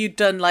 like, if you'd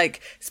done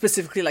like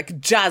specifically like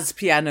jazz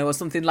piano or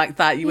something like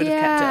that, you would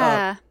have kept it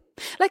up.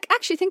 Like,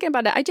 actually thinking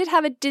about it, I did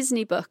have a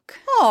Disney book,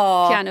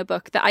 piano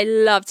book that I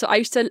loved. So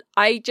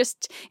I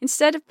just,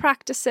 instead of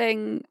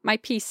practicing my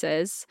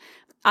pieces,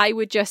 I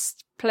would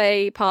just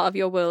play Part of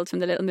Your World from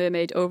The Little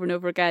Mermaid over and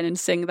over again and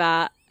sing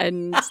that.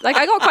 And like,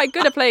 I got quite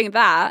good at playing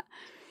that.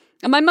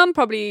 And my mum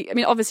probably, I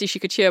mean, obviously she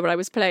could hear what I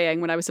was playing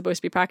when I was supposed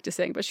to be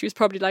practicing, but she was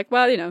probably like,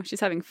 well, you know, she's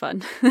having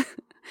fun.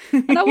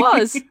 And I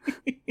was.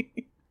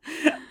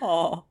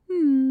 Oh.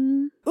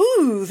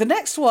 Ooh, the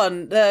next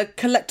one, the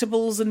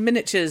collectibles and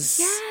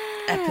miniatures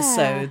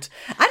episode.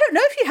 I don't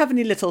know if you have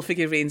any little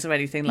figurines or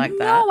anything like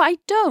that. No, I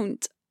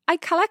don't. I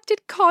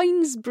collected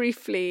coins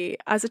briefly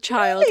as a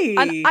child. Really?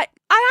 And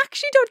I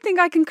actually don't think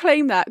I can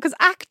claim that, because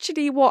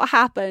actually what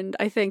happened,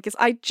 I think, is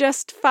I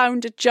just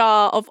found a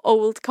jar of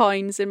old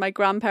coins in my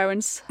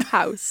grandparents'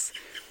 house.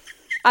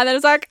 And then I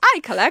was like, I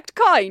collect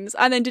coins,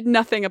 and then did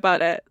nothing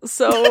about it.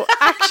 So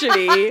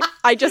actually,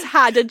 I just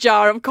had a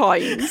jar of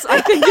coins,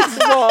 I think is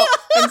what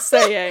I'm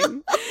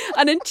saying.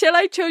 And until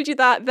I told you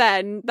that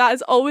then, that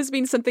has always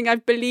been something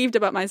I've believed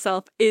about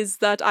myself, is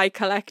that I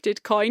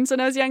collected coins when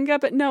I was younger.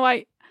 But no,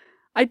 I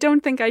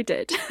don't think I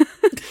did.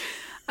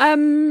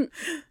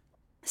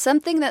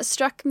 Something that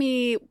struck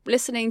me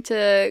listening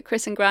to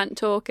Chris and Grant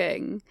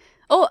talking,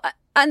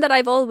 and that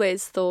I've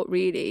always thought,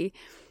 really,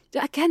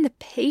 again, the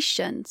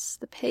patience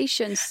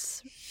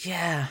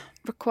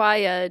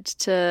required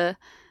to,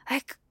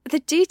 like, the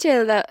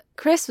detail that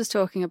Chris was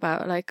talking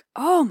about, like,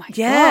 oh my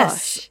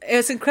gosh. It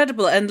was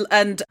incredible.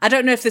 And I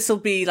don't know if this will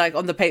be like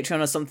on the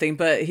Patreon or something,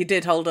 but he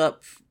did hold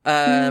up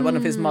one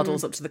of his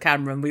models up to the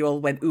camera and we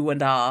all went ooh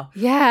and ah.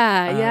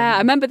 Yeah. I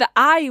remember the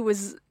eye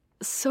was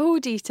so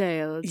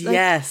detailed. Like,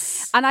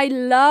 yes. And I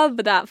love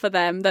that for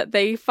them, that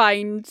they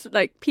find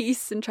like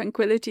peace and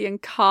tranquility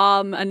and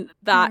calm, and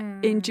that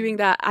in doing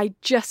that, I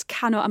just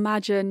cannot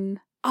imagine.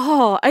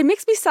 Oh, it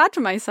makes me sad for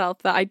myself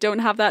that I don't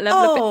have that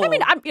level of. I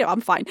mean,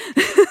 I'm fine.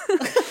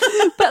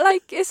 But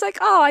like, it's like,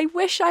 I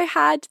wish I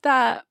had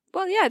that.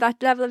 Well, yeah,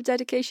 that level of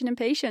dedication and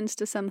patience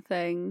to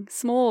something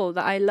small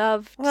that I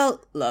love.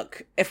 Well,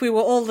 look, if we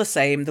were all the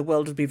same, the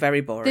world would be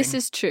very boring. This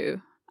is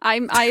true.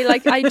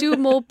 I do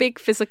more big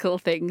physical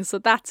things, so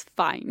that's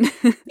fine.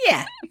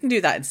 Yeah, you can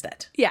do that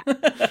instead. Yeah.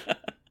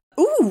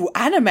 Ooh,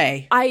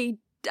 anime. I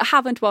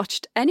haven't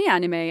watched any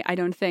anime, I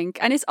don't think.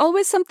 And it's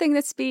always something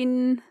that's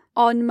been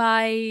on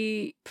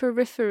my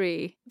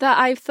periphery that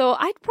I've thought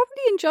I'd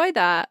probably enjoy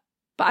that,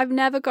 but I've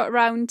never got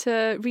around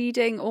to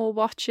reading or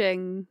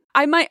watching.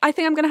 I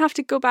think I'm going to have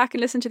to go back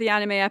and listen to the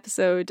anime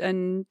episode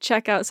and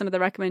check out some of the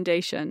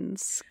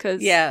recommendations.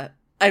 Yeah,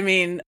 I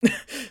mean,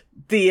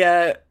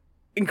 the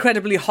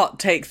incredibly hot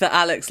take that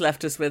Alex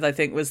left us with, I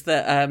think, was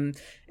that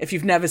if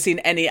you've never seen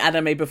any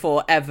anime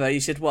before ever, you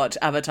should watch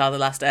Avatar: The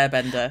Last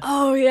Airbender.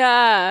 Oh,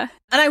 yeah.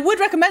 And I would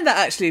recommend that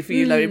actually for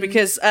you, Laurie,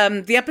 because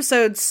the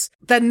episodes,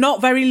 they're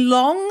not very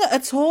long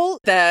at all.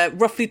 They're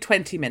roughly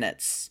 20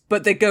 minutes,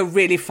 but they go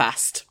really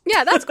fast.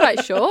 Yeah, that's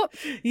quite short.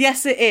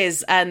 Yes, it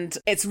is. And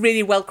it's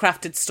really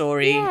well-crafted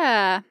story.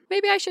 Yeah,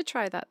 maybe I should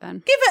try that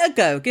then.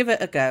 Give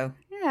it a go.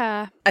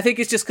 Yeah. I think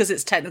it's just because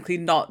it's technically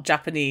not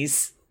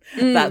Japanese.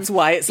 That's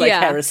why it's like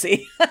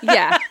heresy.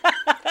 Yeah.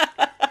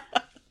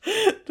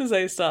 Does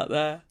they start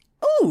there?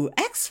 Ooh,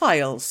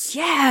 X-Files.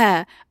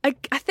 Yeah. I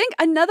think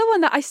another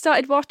one that I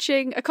started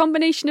watching, a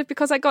combination of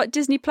because I got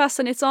Disney Plus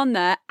and it's on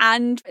there,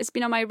 and it's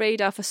been on my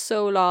radar for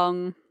so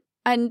long.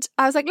 And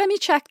I was like, let me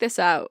check this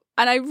out.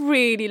 And I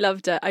really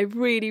loved it. I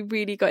really,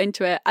 really got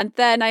into it. And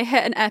then I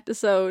hit an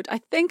episode, I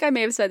think I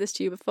may have said this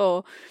to you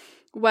before,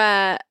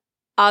 where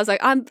I was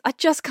like,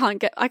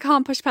 I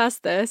can't push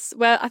past this.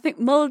 Where I think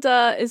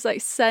Mulder is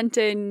like sent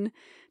in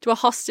to a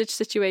hostage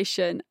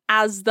situation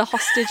as the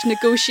hostage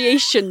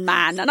negotiation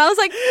man. And I was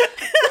like,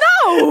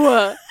 no!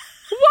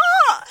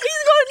 What?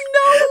 He's got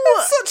no...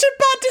 That's such a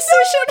bad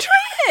decision.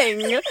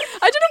 Training.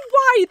 I don't know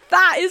why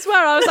that is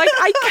where I was like,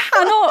 I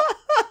cannot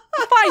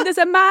find... There's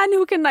a man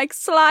who can like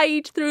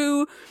slide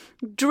through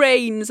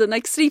drains and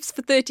like sleeps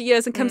for 30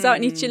 years and comes out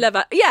and eats your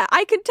liver. Yeah,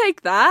 I can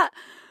take that.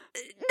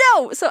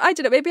 No! So I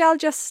don't know, maybe I'll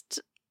just...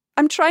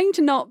 I'm trying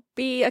to not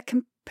be a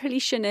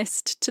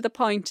completionist to the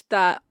point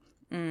that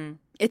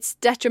it's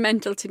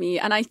detrimental to me.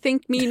 And I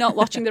think me not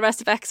watching the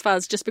rest of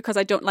X-Files just because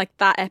I don't like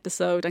that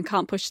episode and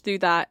can't push through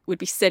that would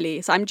be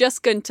silly. So I'm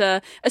just going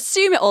to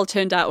assume it all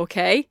turned out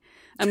okay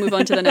and move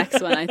on to the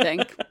next one, I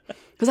think.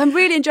 Because I'm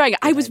really enjoying it.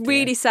 I was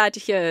really sad to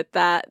hear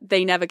that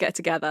they never get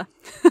together.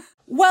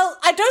 Well,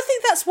 I don't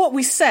think that's what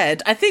we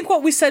said. I think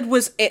what we said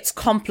was it's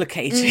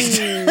complicated.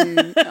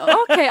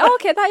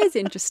 Okay, that is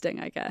interesting,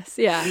 I guess.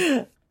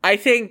 Yeah. I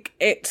think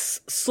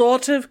it's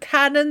sort of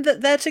canon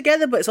that they're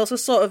together, but it's also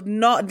sort of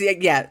not.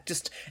 Yeah,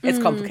 just it's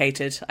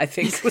complicated, I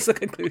think, was the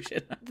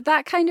conclusion.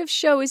 That kind of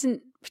show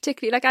isn't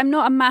particularly, like, I'm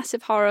not a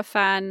massive horror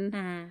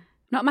fan,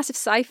 not a massive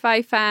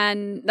sci-fi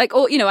fan. Like,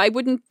 I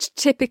wouldn't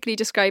typically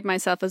describe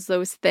myself as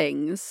those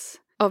things.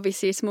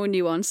 Obviously, it's more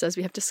nuanced, as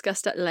we have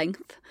discussed at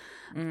length.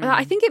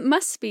 I think it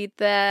must be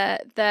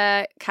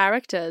their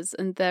characters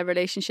and their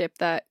relationship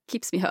that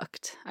keeps me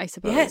hooked, I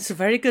suppose. Yeah, it's a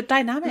very good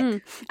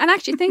dynamic. And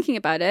actually thinking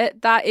about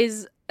it, that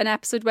is an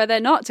episode where they're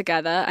not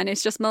together and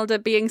it's just Mulder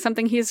being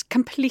something he's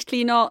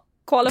completely not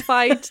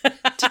qualified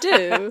to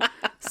do.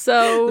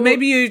 So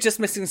maybe you're just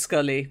missing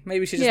Scully.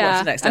 Maybe she just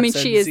watch the next episode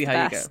she is and see the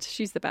how best. you go.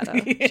 She's the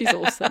better. She's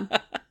awesome.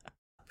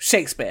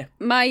 Shakespeare.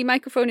 My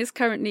microphone is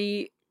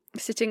currently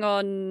sitting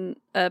on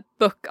a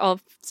book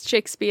of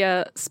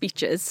Shakespeare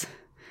speeches.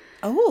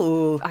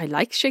 Oh. I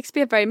like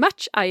Shakespeare very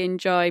much. I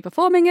enjoy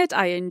performing it.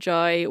 I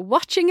enjoy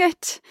watching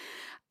it.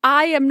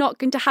 I am not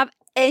going to have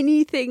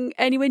anything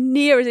anywhere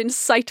near as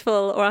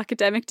insightful or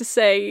academic to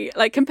say,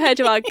 like, compared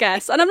to our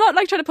guests. And I'm not,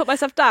 like, trying to put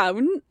myself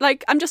down.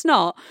 Like, I'm just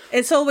not.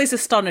 It's always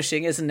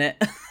astonishing, isn't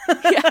it?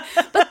 Yeah.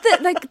 But,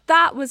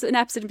 that was an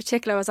episode in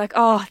particular. I was like,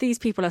 oh, these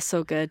people are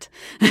so good.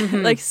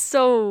 Like,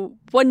 so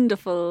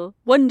wonderful,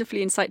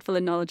 wonderfully insightful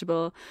and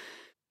knowledgeable.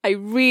 I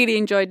really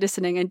enjoyed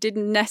listening and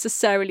didn't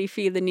necessarily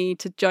feel the need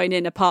to join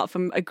in apart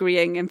from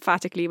agreeing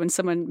emphatically when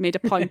someone made a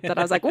point that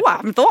I was like, oh, I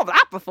haven't thought of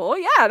that before.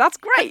 Yeah, that's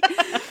great.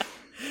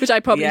 Which I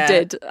probably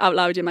did out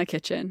loud in my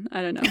kitchen.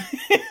 I don't know.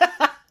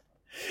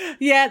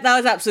 Yeah, that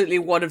was absolutely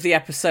one of the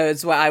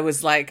episodes where I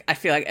was like, I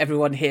feel like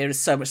everyone here is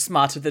so much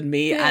smarter than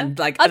me. Yeah. And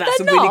like, that's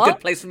a really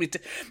good place for me to...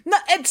 No,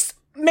 it's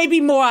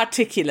maybe more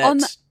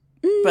articulate.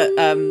 But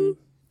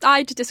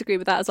I disagree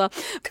with that as well.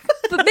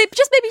 But maybe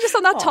just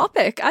on that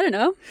topic. I don't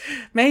know.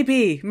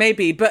 Maybe.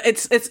 But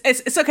it's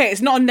okay.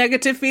 It's not a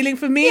negative feeling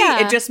for me.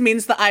 Yeah. It just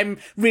means that I'm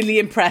really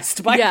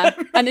impressed by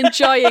them. And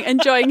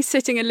enjoying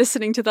sitting and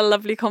listening to the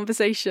lovely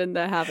conversation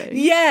they're having.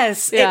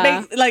 Yes.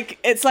 Yeah.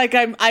 It's like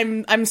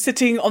I'm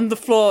sitting on the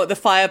floor at the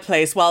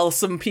fireplace while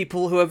some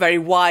people who are very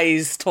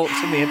wise talk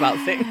to me about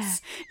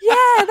things.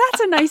 Yeah, that's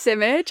a nice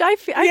image. I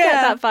get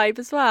that vibe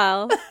as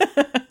well.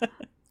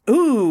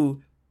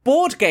 Ooh,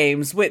 board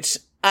games, which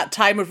at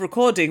time of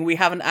recording we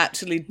haven't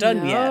actually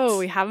done yet. No,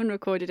 we haven't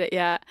recorded it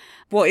yet.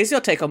 What is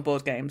your take on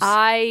board games?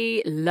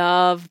 I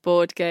love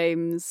board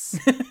games.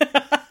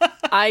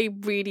 I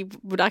really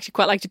would actually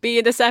quite like to be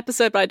in this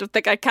episode, but I don't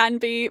think I can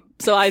be.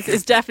 So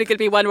it's definitely going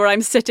to be one where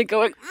I'm sitting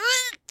going,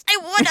 I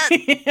want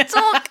to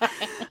talk.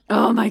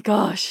 Oh my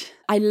gosh.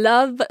 I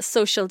love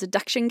social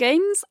deduction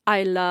games.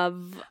 I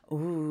love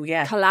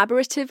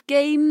collaborative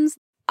games.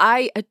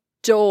 I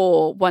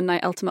adore One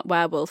Night Ultimate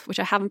Werewolf, which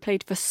I haven't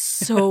played for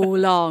so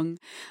long.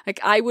 Like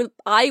I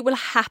will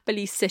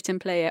happily sit and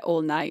play it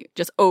all night,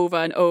 just over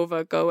and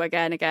over, go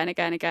again.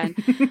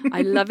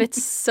 I love it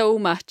so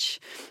much.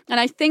 And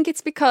I think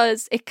it's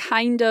because it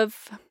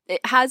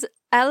has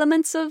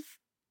elements of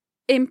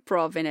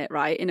improv in it,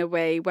 right? In a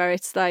way where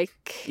it's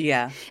like,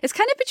 yeah, it's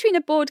kind of between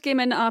a board game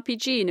and an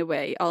RPG in a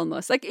way,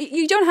 almost. Like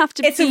you don't have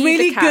to. It's be a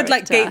really the character. good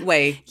like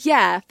gateway.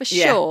 Yeah, for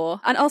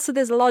sure. And also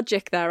there's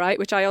logic there, right?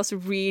 Which I also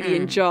really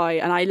enjoy,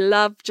 and I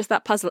love just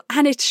that puzzle.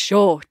 And it's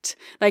short.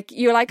 Like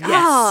you're like,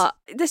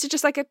 this is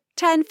just like a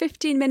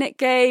 10-15 minute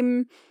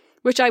game,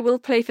 which I will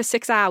play for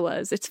 6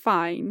 hours. It's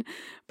fine.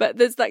 But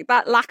there's like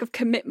that lack of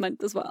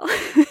commitment as well,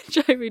 which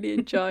I really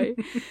enjoy.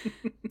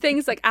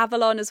 Things like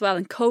Avalon as well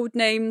and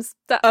Codenames.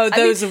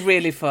 Those are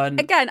really fun.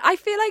 Again, I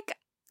feel like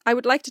I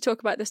would like to talk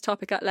about this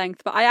topic at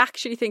length, but I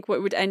actually think what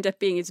it would end up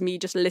being is me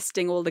just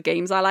listing all the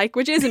games I like,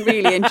 which isn't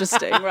really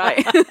interesting,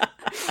 right?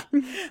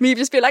 Me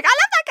just be like, I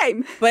love that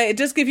game. But it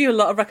does give you a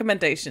lot of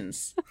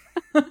recommendations.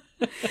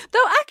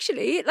 Though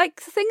actually,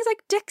 like things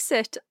like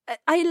Dixit,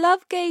 I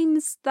love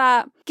games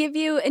that give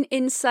you an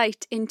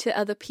insight into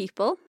other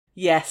people.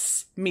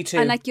 Yes, me too.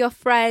 And like your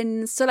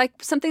friends. So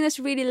like something that's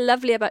really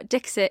lovely about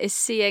Dixit is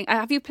seeing...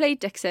 Have you played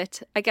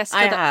Dixit? I guess for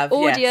I the have,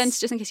 audience, yes.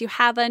 just in case you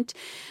haven't.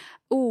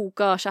 Oh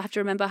gosh, I have to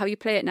remember how you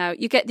play it now.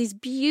 You get these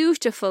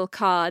beautiful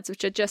cards,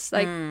 which are just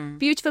like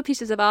beautiful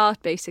pieces of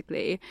art,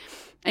 basically.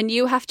 And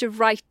you have to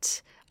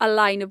write a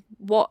line of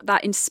what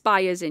that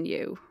inspires in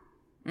you.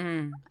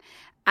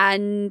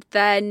 And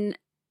then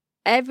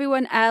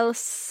everyone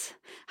else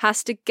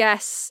has to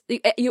guess.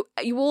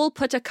 You all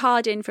put a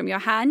card in from your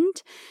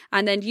hand,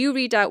 and then you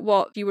read out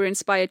what you were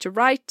inspired to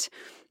write,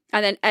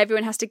 and then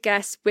everyone has to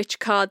guess which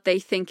card they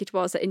think it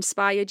was that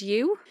inspired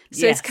you.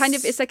 So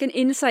it's like an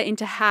insight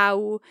into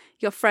how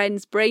your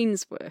friends'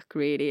 brains work,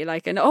 really.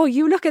 Like, and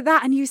you look at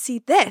that and you see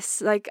this.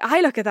 Like,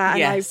 I look at that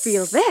and I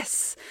feel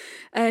this.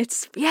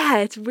 It's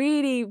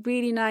really,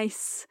 really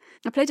nice.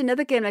 I played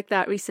another game like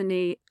that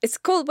recently. It's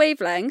called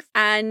Wavelength,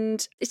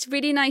 and it's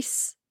really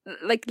nice,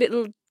 like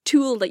little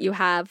tool that you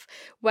have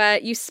where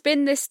you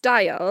spin this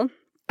dial,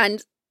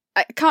 and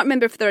I can't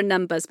remember if there are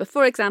numbers, but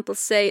for example,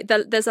 say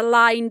there's a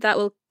line that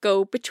will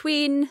go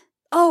between,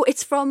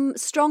 it's from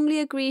strongly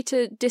agree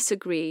to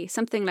disagree,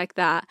 something like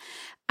that.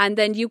 And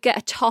then you get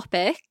a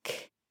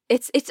topic.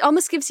 It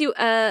almost gives you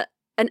an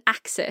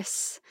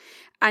axis,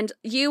 and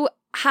you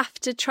have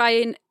to try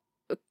and,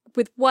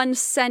 with one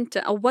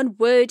sentence or one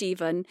word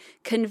even,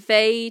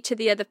 convey to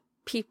the other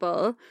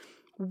people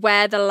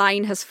where the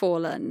line has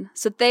fallen.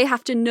 So they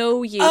have to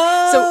know you.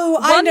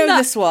 I know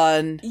this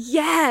one.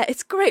 Yeah,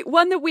 it's great.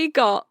 One that we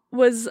got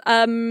was,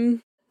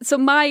 so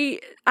my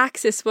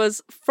axis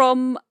was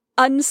from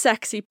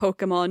unsexy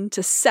Pokemon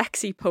to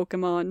sexy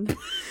Pokemon.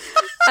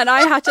 And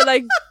I had to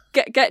like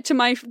get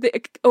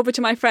to over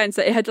to my friends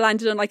that it had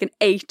landed on like an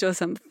 8 or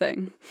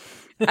something.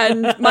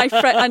 And my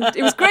friend, and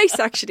it was Grace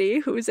actually,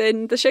 who was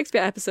in the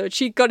Shakespeare episode.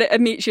 She got it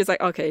immediately. She was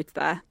like, "Okay, it's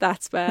there.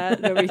 That's where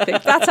Laurie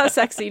thinks. That's how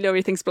sexy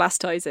Laurie thinks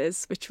Blastoise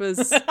is." Which was,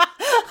 as far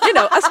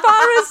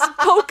as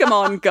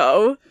Pokemon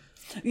go,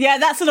 yeah,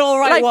 that's an all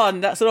right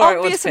one. That's an all right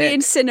one. Obviously,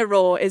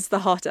 Incineroar is the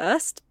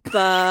hottest,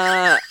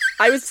 but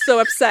I was so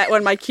upset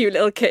when my cute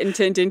little kitten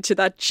turned into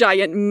that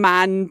giant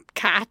man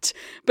cat.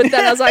 But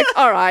then I was like,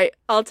 "All right,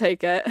 I'll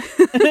take it."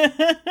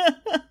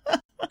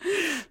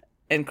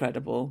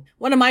 Incredible.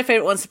 One of my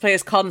favourite ones to play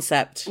is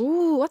Concept.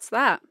 Ooh, what's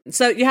that?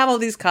 So you have all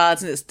these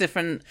cards and it's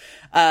different,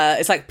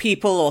 it's like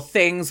people or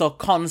things or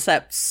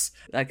concepts,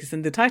 like it's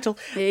in the title,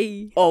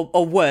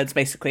 or words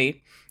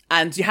basically.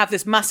 And you have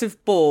this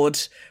massive board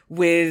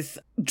with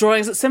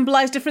drawings that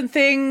symbolise different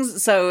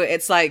things. So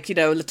it's like,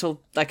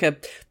 little, like a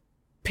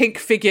pink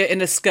figure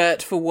in a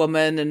skirt for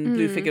woman and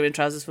blue figure in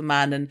trousers for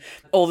man, and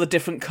all the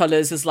different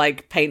colours as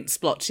like paint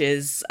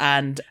splotches,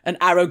 and an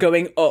arrow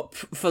going up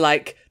for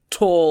like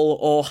tall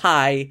or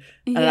high,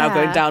 and now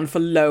going down for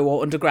low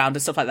or underground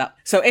and stuff like that.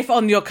 So if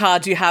on your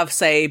card you have,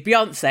 say,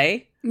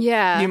 Beyonce,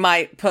 you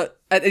might put,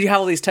 you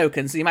have all these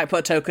tokens, so you might put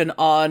a token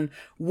on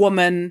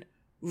woman,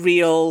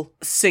 real,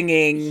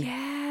 singing.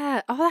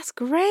 Yeah. Oh, that's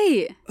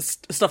great.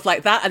 Stuff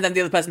like that. And then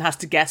the other person has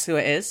to guess who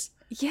it is.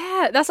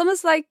 Yeah, that's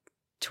almost like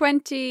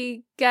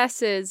 20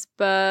 guesses,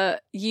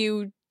 but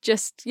you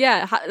just,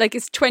 like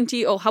it's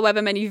 20 or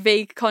however many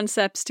vague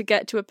concepts to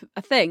get to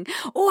a thing.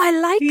 Oh, I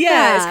like that.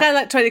 Yeah, it's kind of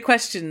like 20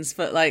 questions,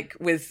 but like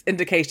with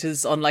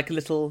indicators on like a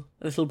little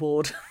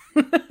board.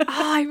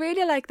 I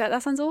really like that.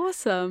 That sounds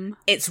awesome.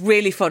 It's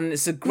really fun.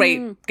 It's a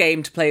great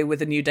game to play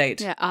with a new date.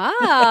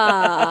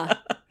 Yeah.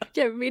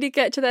 Yeah, really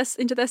get to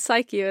into their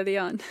psyche early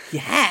on.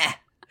 Yeah.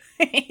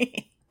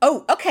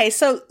 Oh, okay.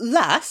 So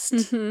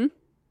last,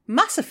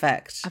 Mass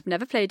Effect. I've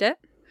never played it.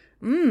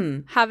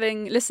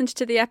 Having listened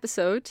to the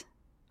episode,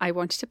 I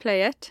wanted to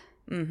play it.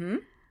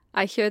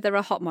 I hear there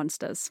are hot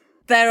monsters.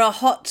 There are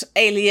hot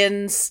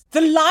aliens.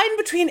 The line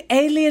between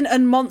alien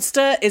and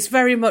monster is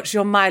very much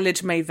your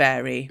mileage may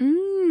vary.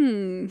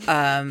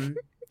 I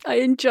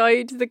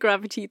enjoyed the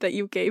gravity that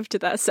you gave to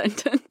that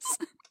sentence.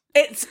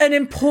 It's an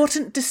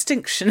important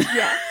distinction.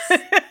 Yes.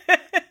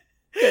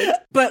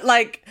 But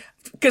like,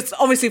 because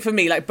obviously for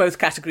me, like both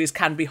categories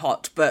can be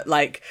hot, but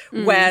like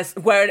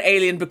where an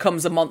alien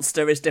becomes a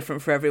monster is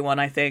different for everyone,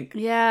 I think.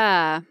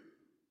 Yeah,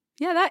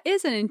 that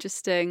is an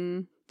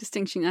interesting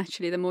distinction,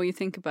 actually, the more you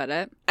think about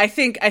it. I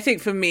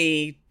think for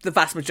me, the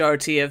vast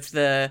majority of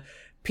the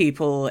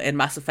people in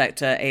Mass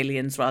Effect are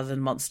aliens rather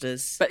than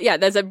monsters. But yeah,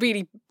 there's a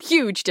really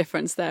huge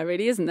difference there,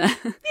 really, isn't there?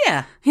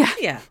 Yeah.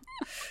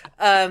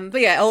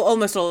 But yeah,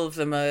 almost all of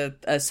them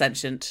are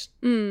sentient.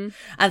 And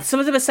some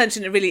of them are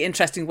sentient in really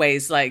interesting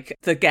ways, like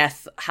the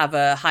Geth have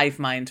a hive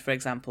mind, for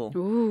example.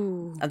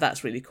 Ooh. And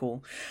that's really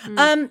cool.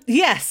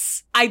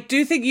 Yes, I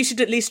do think you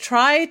should at least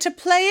try to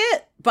play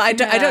it. But I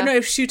don't know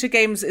if shooter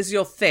games is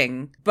your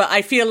thing. But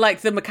I feel like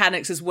the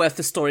mechanics is worth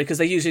the story, because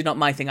they're usually not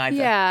my thing either.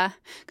 Yeah,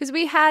 because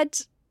we had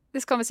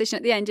this conversation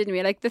at the end, didn't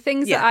we? Like, the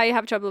things that I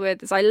have trouble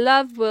with is I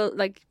love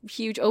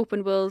huge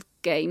open world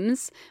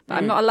games, but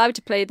I'm not allowed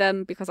to play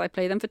them because I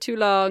play them for too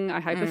long.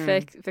 I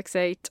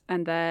hyperfixate,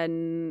 and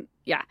then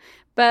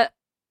But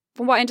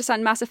from what I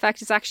understand, Mass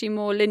Effect is actually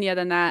more linear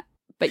than that.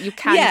 But you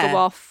can go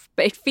off,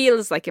 but it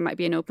feels like it might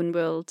be an open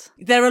world.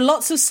 There are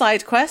lots of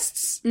side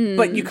quests,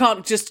 but you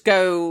can't just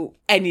go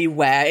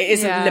anywhere. It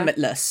isn't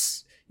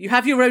limitless. You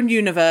have your own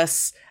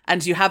universe,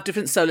 and you have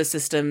different solar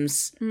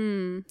systems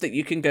that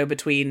you can go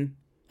between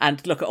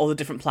and look at all the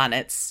different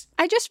planets.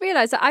 I just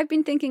realised that I've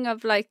been thinking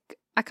of, like,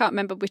 I can't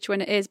remember which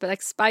one it is, but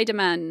like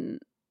Spider-Man.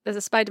 There's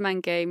a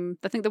Spider-Man game.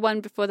 I think the one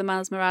before the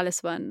Miles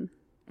Morales one.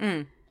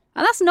 And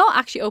that's not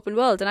actually open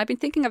world. And I've been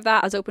thinking of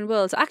that as open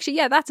world. So actually,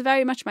 that's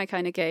very much my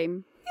kind of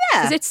game.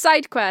 Yeah. Because it's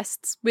side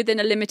quests within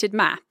a limited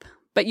map.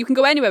 But you can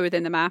go anywhere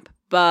within the map,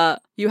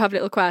 but you have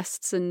little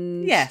quests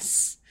and...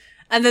 Yes.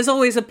 And there's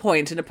always a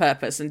point and a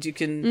purpose, and you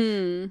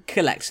can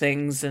collect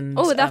things. And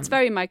that's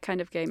very my kind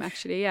of game,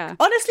 actually, yeah.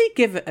 Honestly,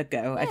 give it a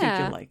go. I think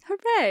you'll like.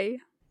 Hooray.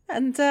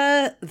 And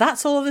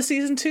that's all of the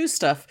season 2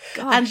 stuff.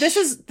 Gosh. And this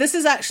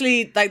is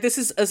actually, like, this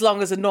is as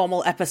long as a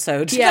normal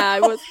episode. Yeah,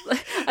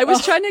 I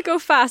was trying to go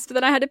fast, but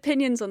then I had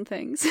opinions on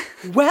things.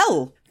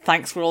 Well,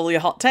 thanks for all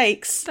your hot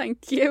takes.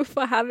 Thank you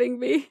for having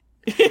me.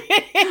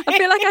 I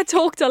feel like I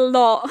talked a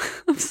lot.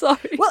 I'm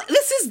sorry. Well,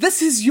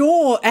 this is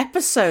your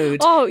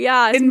episode. Oh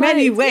yeah, in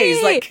many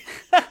ways, like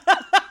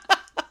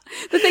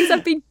the things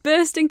I've been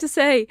bursting to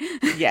say.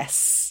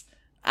 Yes,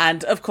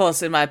 and of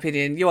course, in my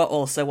opinion, you are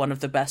also one of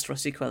the best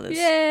Rusty Quillers.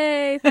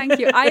 Yay! Thank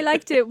you. I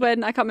liked it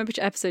when I can't remember which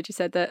episode you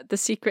said that the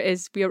secret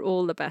is we are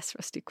all the best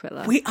Rusty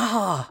Quiller. We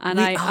are, and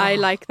I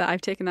like that.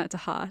 I've taken that to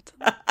heart.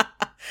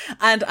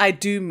 And I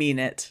do mean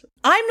it.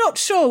 I'm not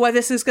sure where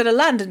this is going to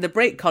land in the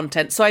break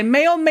content, so I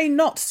may or may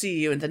not see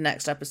you in the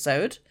next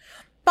episode,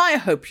 but I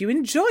hope you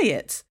enjoy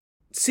it.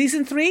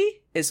 Season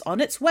 3 is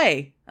on its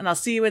way, and I'll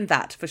see you in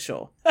that for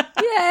sure.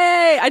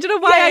 Yay! I don't know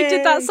why I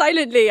did that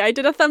silently. I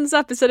did a thumbs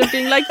up instead of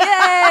being like,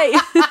 yay!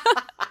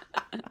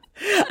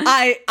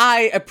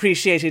 I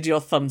appreciated your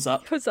thumbs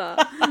up.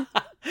 Huzzah.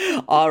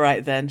 All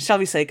right then, shall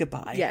we say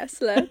goodbye?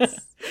 Yes, let's.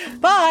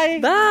 Bye!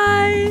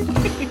 Bye!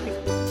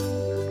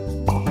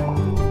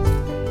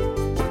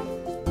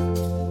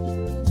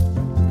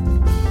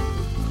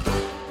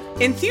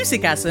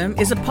 Enthusiasm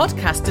is a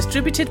podcast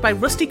distributed by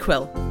Rusty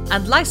Quill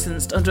and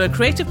licensed under a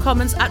Creative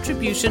Commons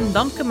Attribution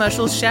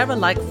Non-Commercial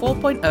Share-alike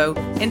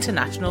 4.0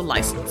 international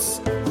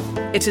license.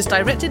 It is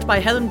directed by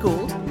Helen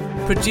Gould,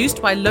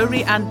 produced by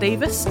Laurie Ann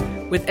Davis,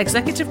 with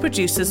executive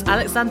producers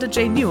Alexander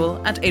J.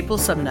 Newell and April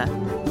Sumner.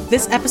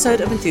 This episode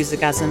of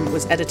Enthusiasm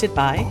was edited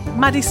by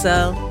Maddie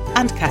Searle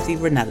and Kathy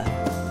Ranella.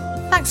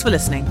 Thanks for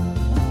listening.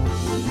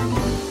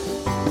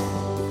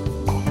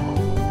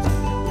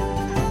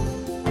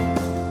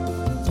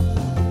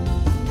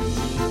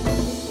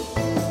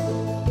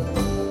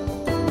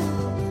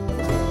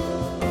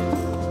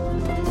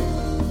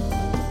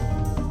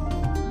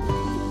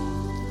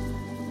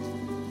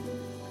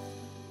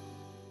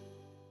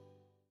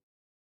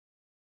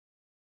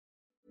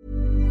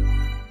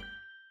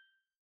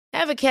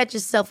 Ever catch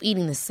yourself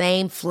eating the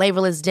same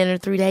flavorless dinner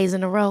 3 days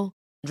in a row?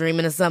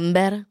 Dreaming of something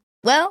better?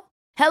 Well,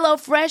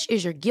 HelloFresh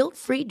is your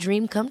guilt-free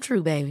dream come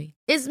true, baby.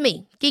 It's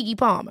me, Keke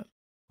Palmer.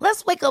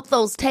 Let's wake up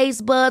those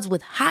taste buds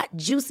with hot,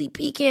 juicy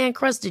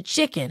pecan-crusted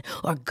chicken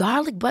or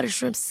garlic butter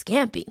shrimp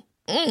scampi.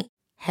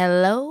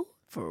 Hello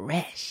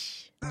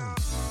Fresh.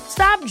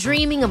 Stop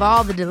dreaming of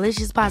all the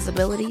delicious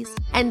possibilities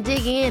and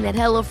dig in at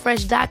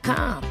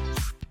HelloFresh.com.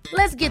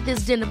 Let's get this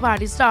dinner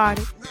party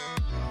started.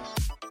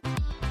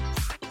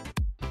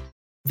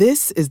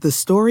 This is the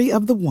story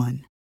of the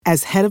one.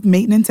 As head of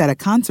maintenance at a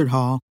concert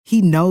hall,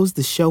 he knows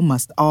the show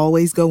must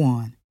always go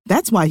on.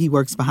 That's why he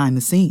works behind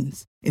the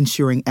scenes,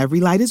 ensuring every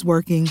light is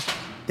working,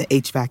 the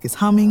HVAC is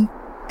humming,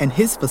 and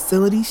his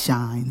facility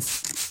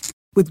shines.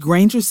 With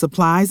Grainger's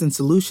supplies and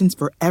solutions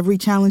for every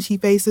challenge he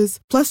faces,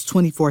 plus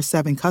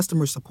 24/7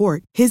 customer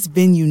support, his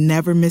venue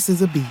never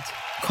misses a beat.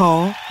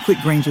 Call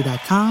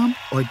quickgrainger.com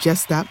or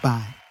just stop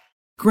by.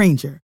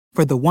 Grainger,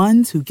 for the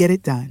ones who get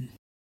it done.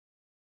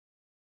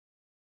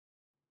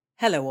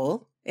 Hello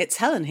all, it's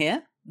Helen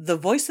here. the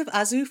voice of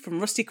Azu from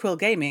Rusty Quill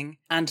Gaming,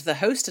 and the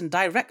host and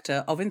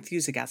director of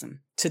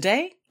Enthusiasm.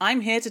 Today,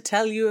 I'm here to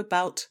tell you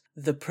about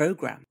The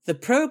Program. The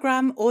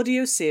Program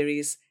audio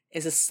series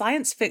is a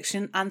science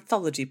fiction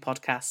anthology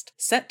podcast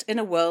set in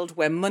a world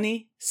where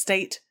money,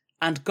 state,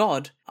 and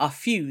God are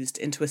fused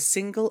into a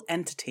single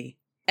entity.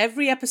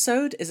 Every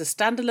episode is a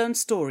standalone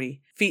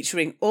story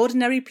featuring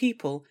ordinary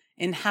people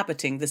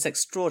inhabiting this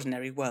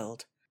extraordinary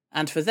world.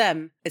 And for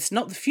them, it's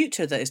not the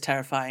future that is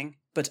terrifying,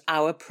 but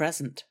our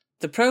present.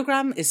 The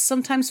program is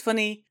sometimes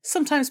funny,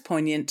 sometimes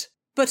poignant,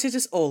 but it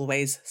is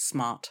always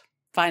smart.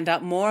 Find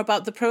out more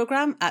about the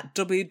program at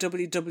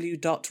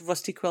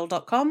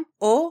www.rustyquill.com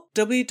or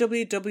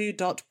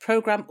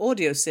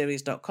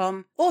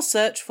www.programaudioseries.com, or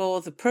search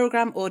for the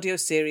Program Audio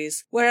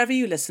Series wherever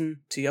you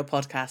listen to your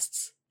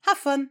podcasts. Have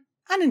fun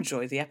and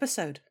enjoy the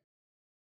episode.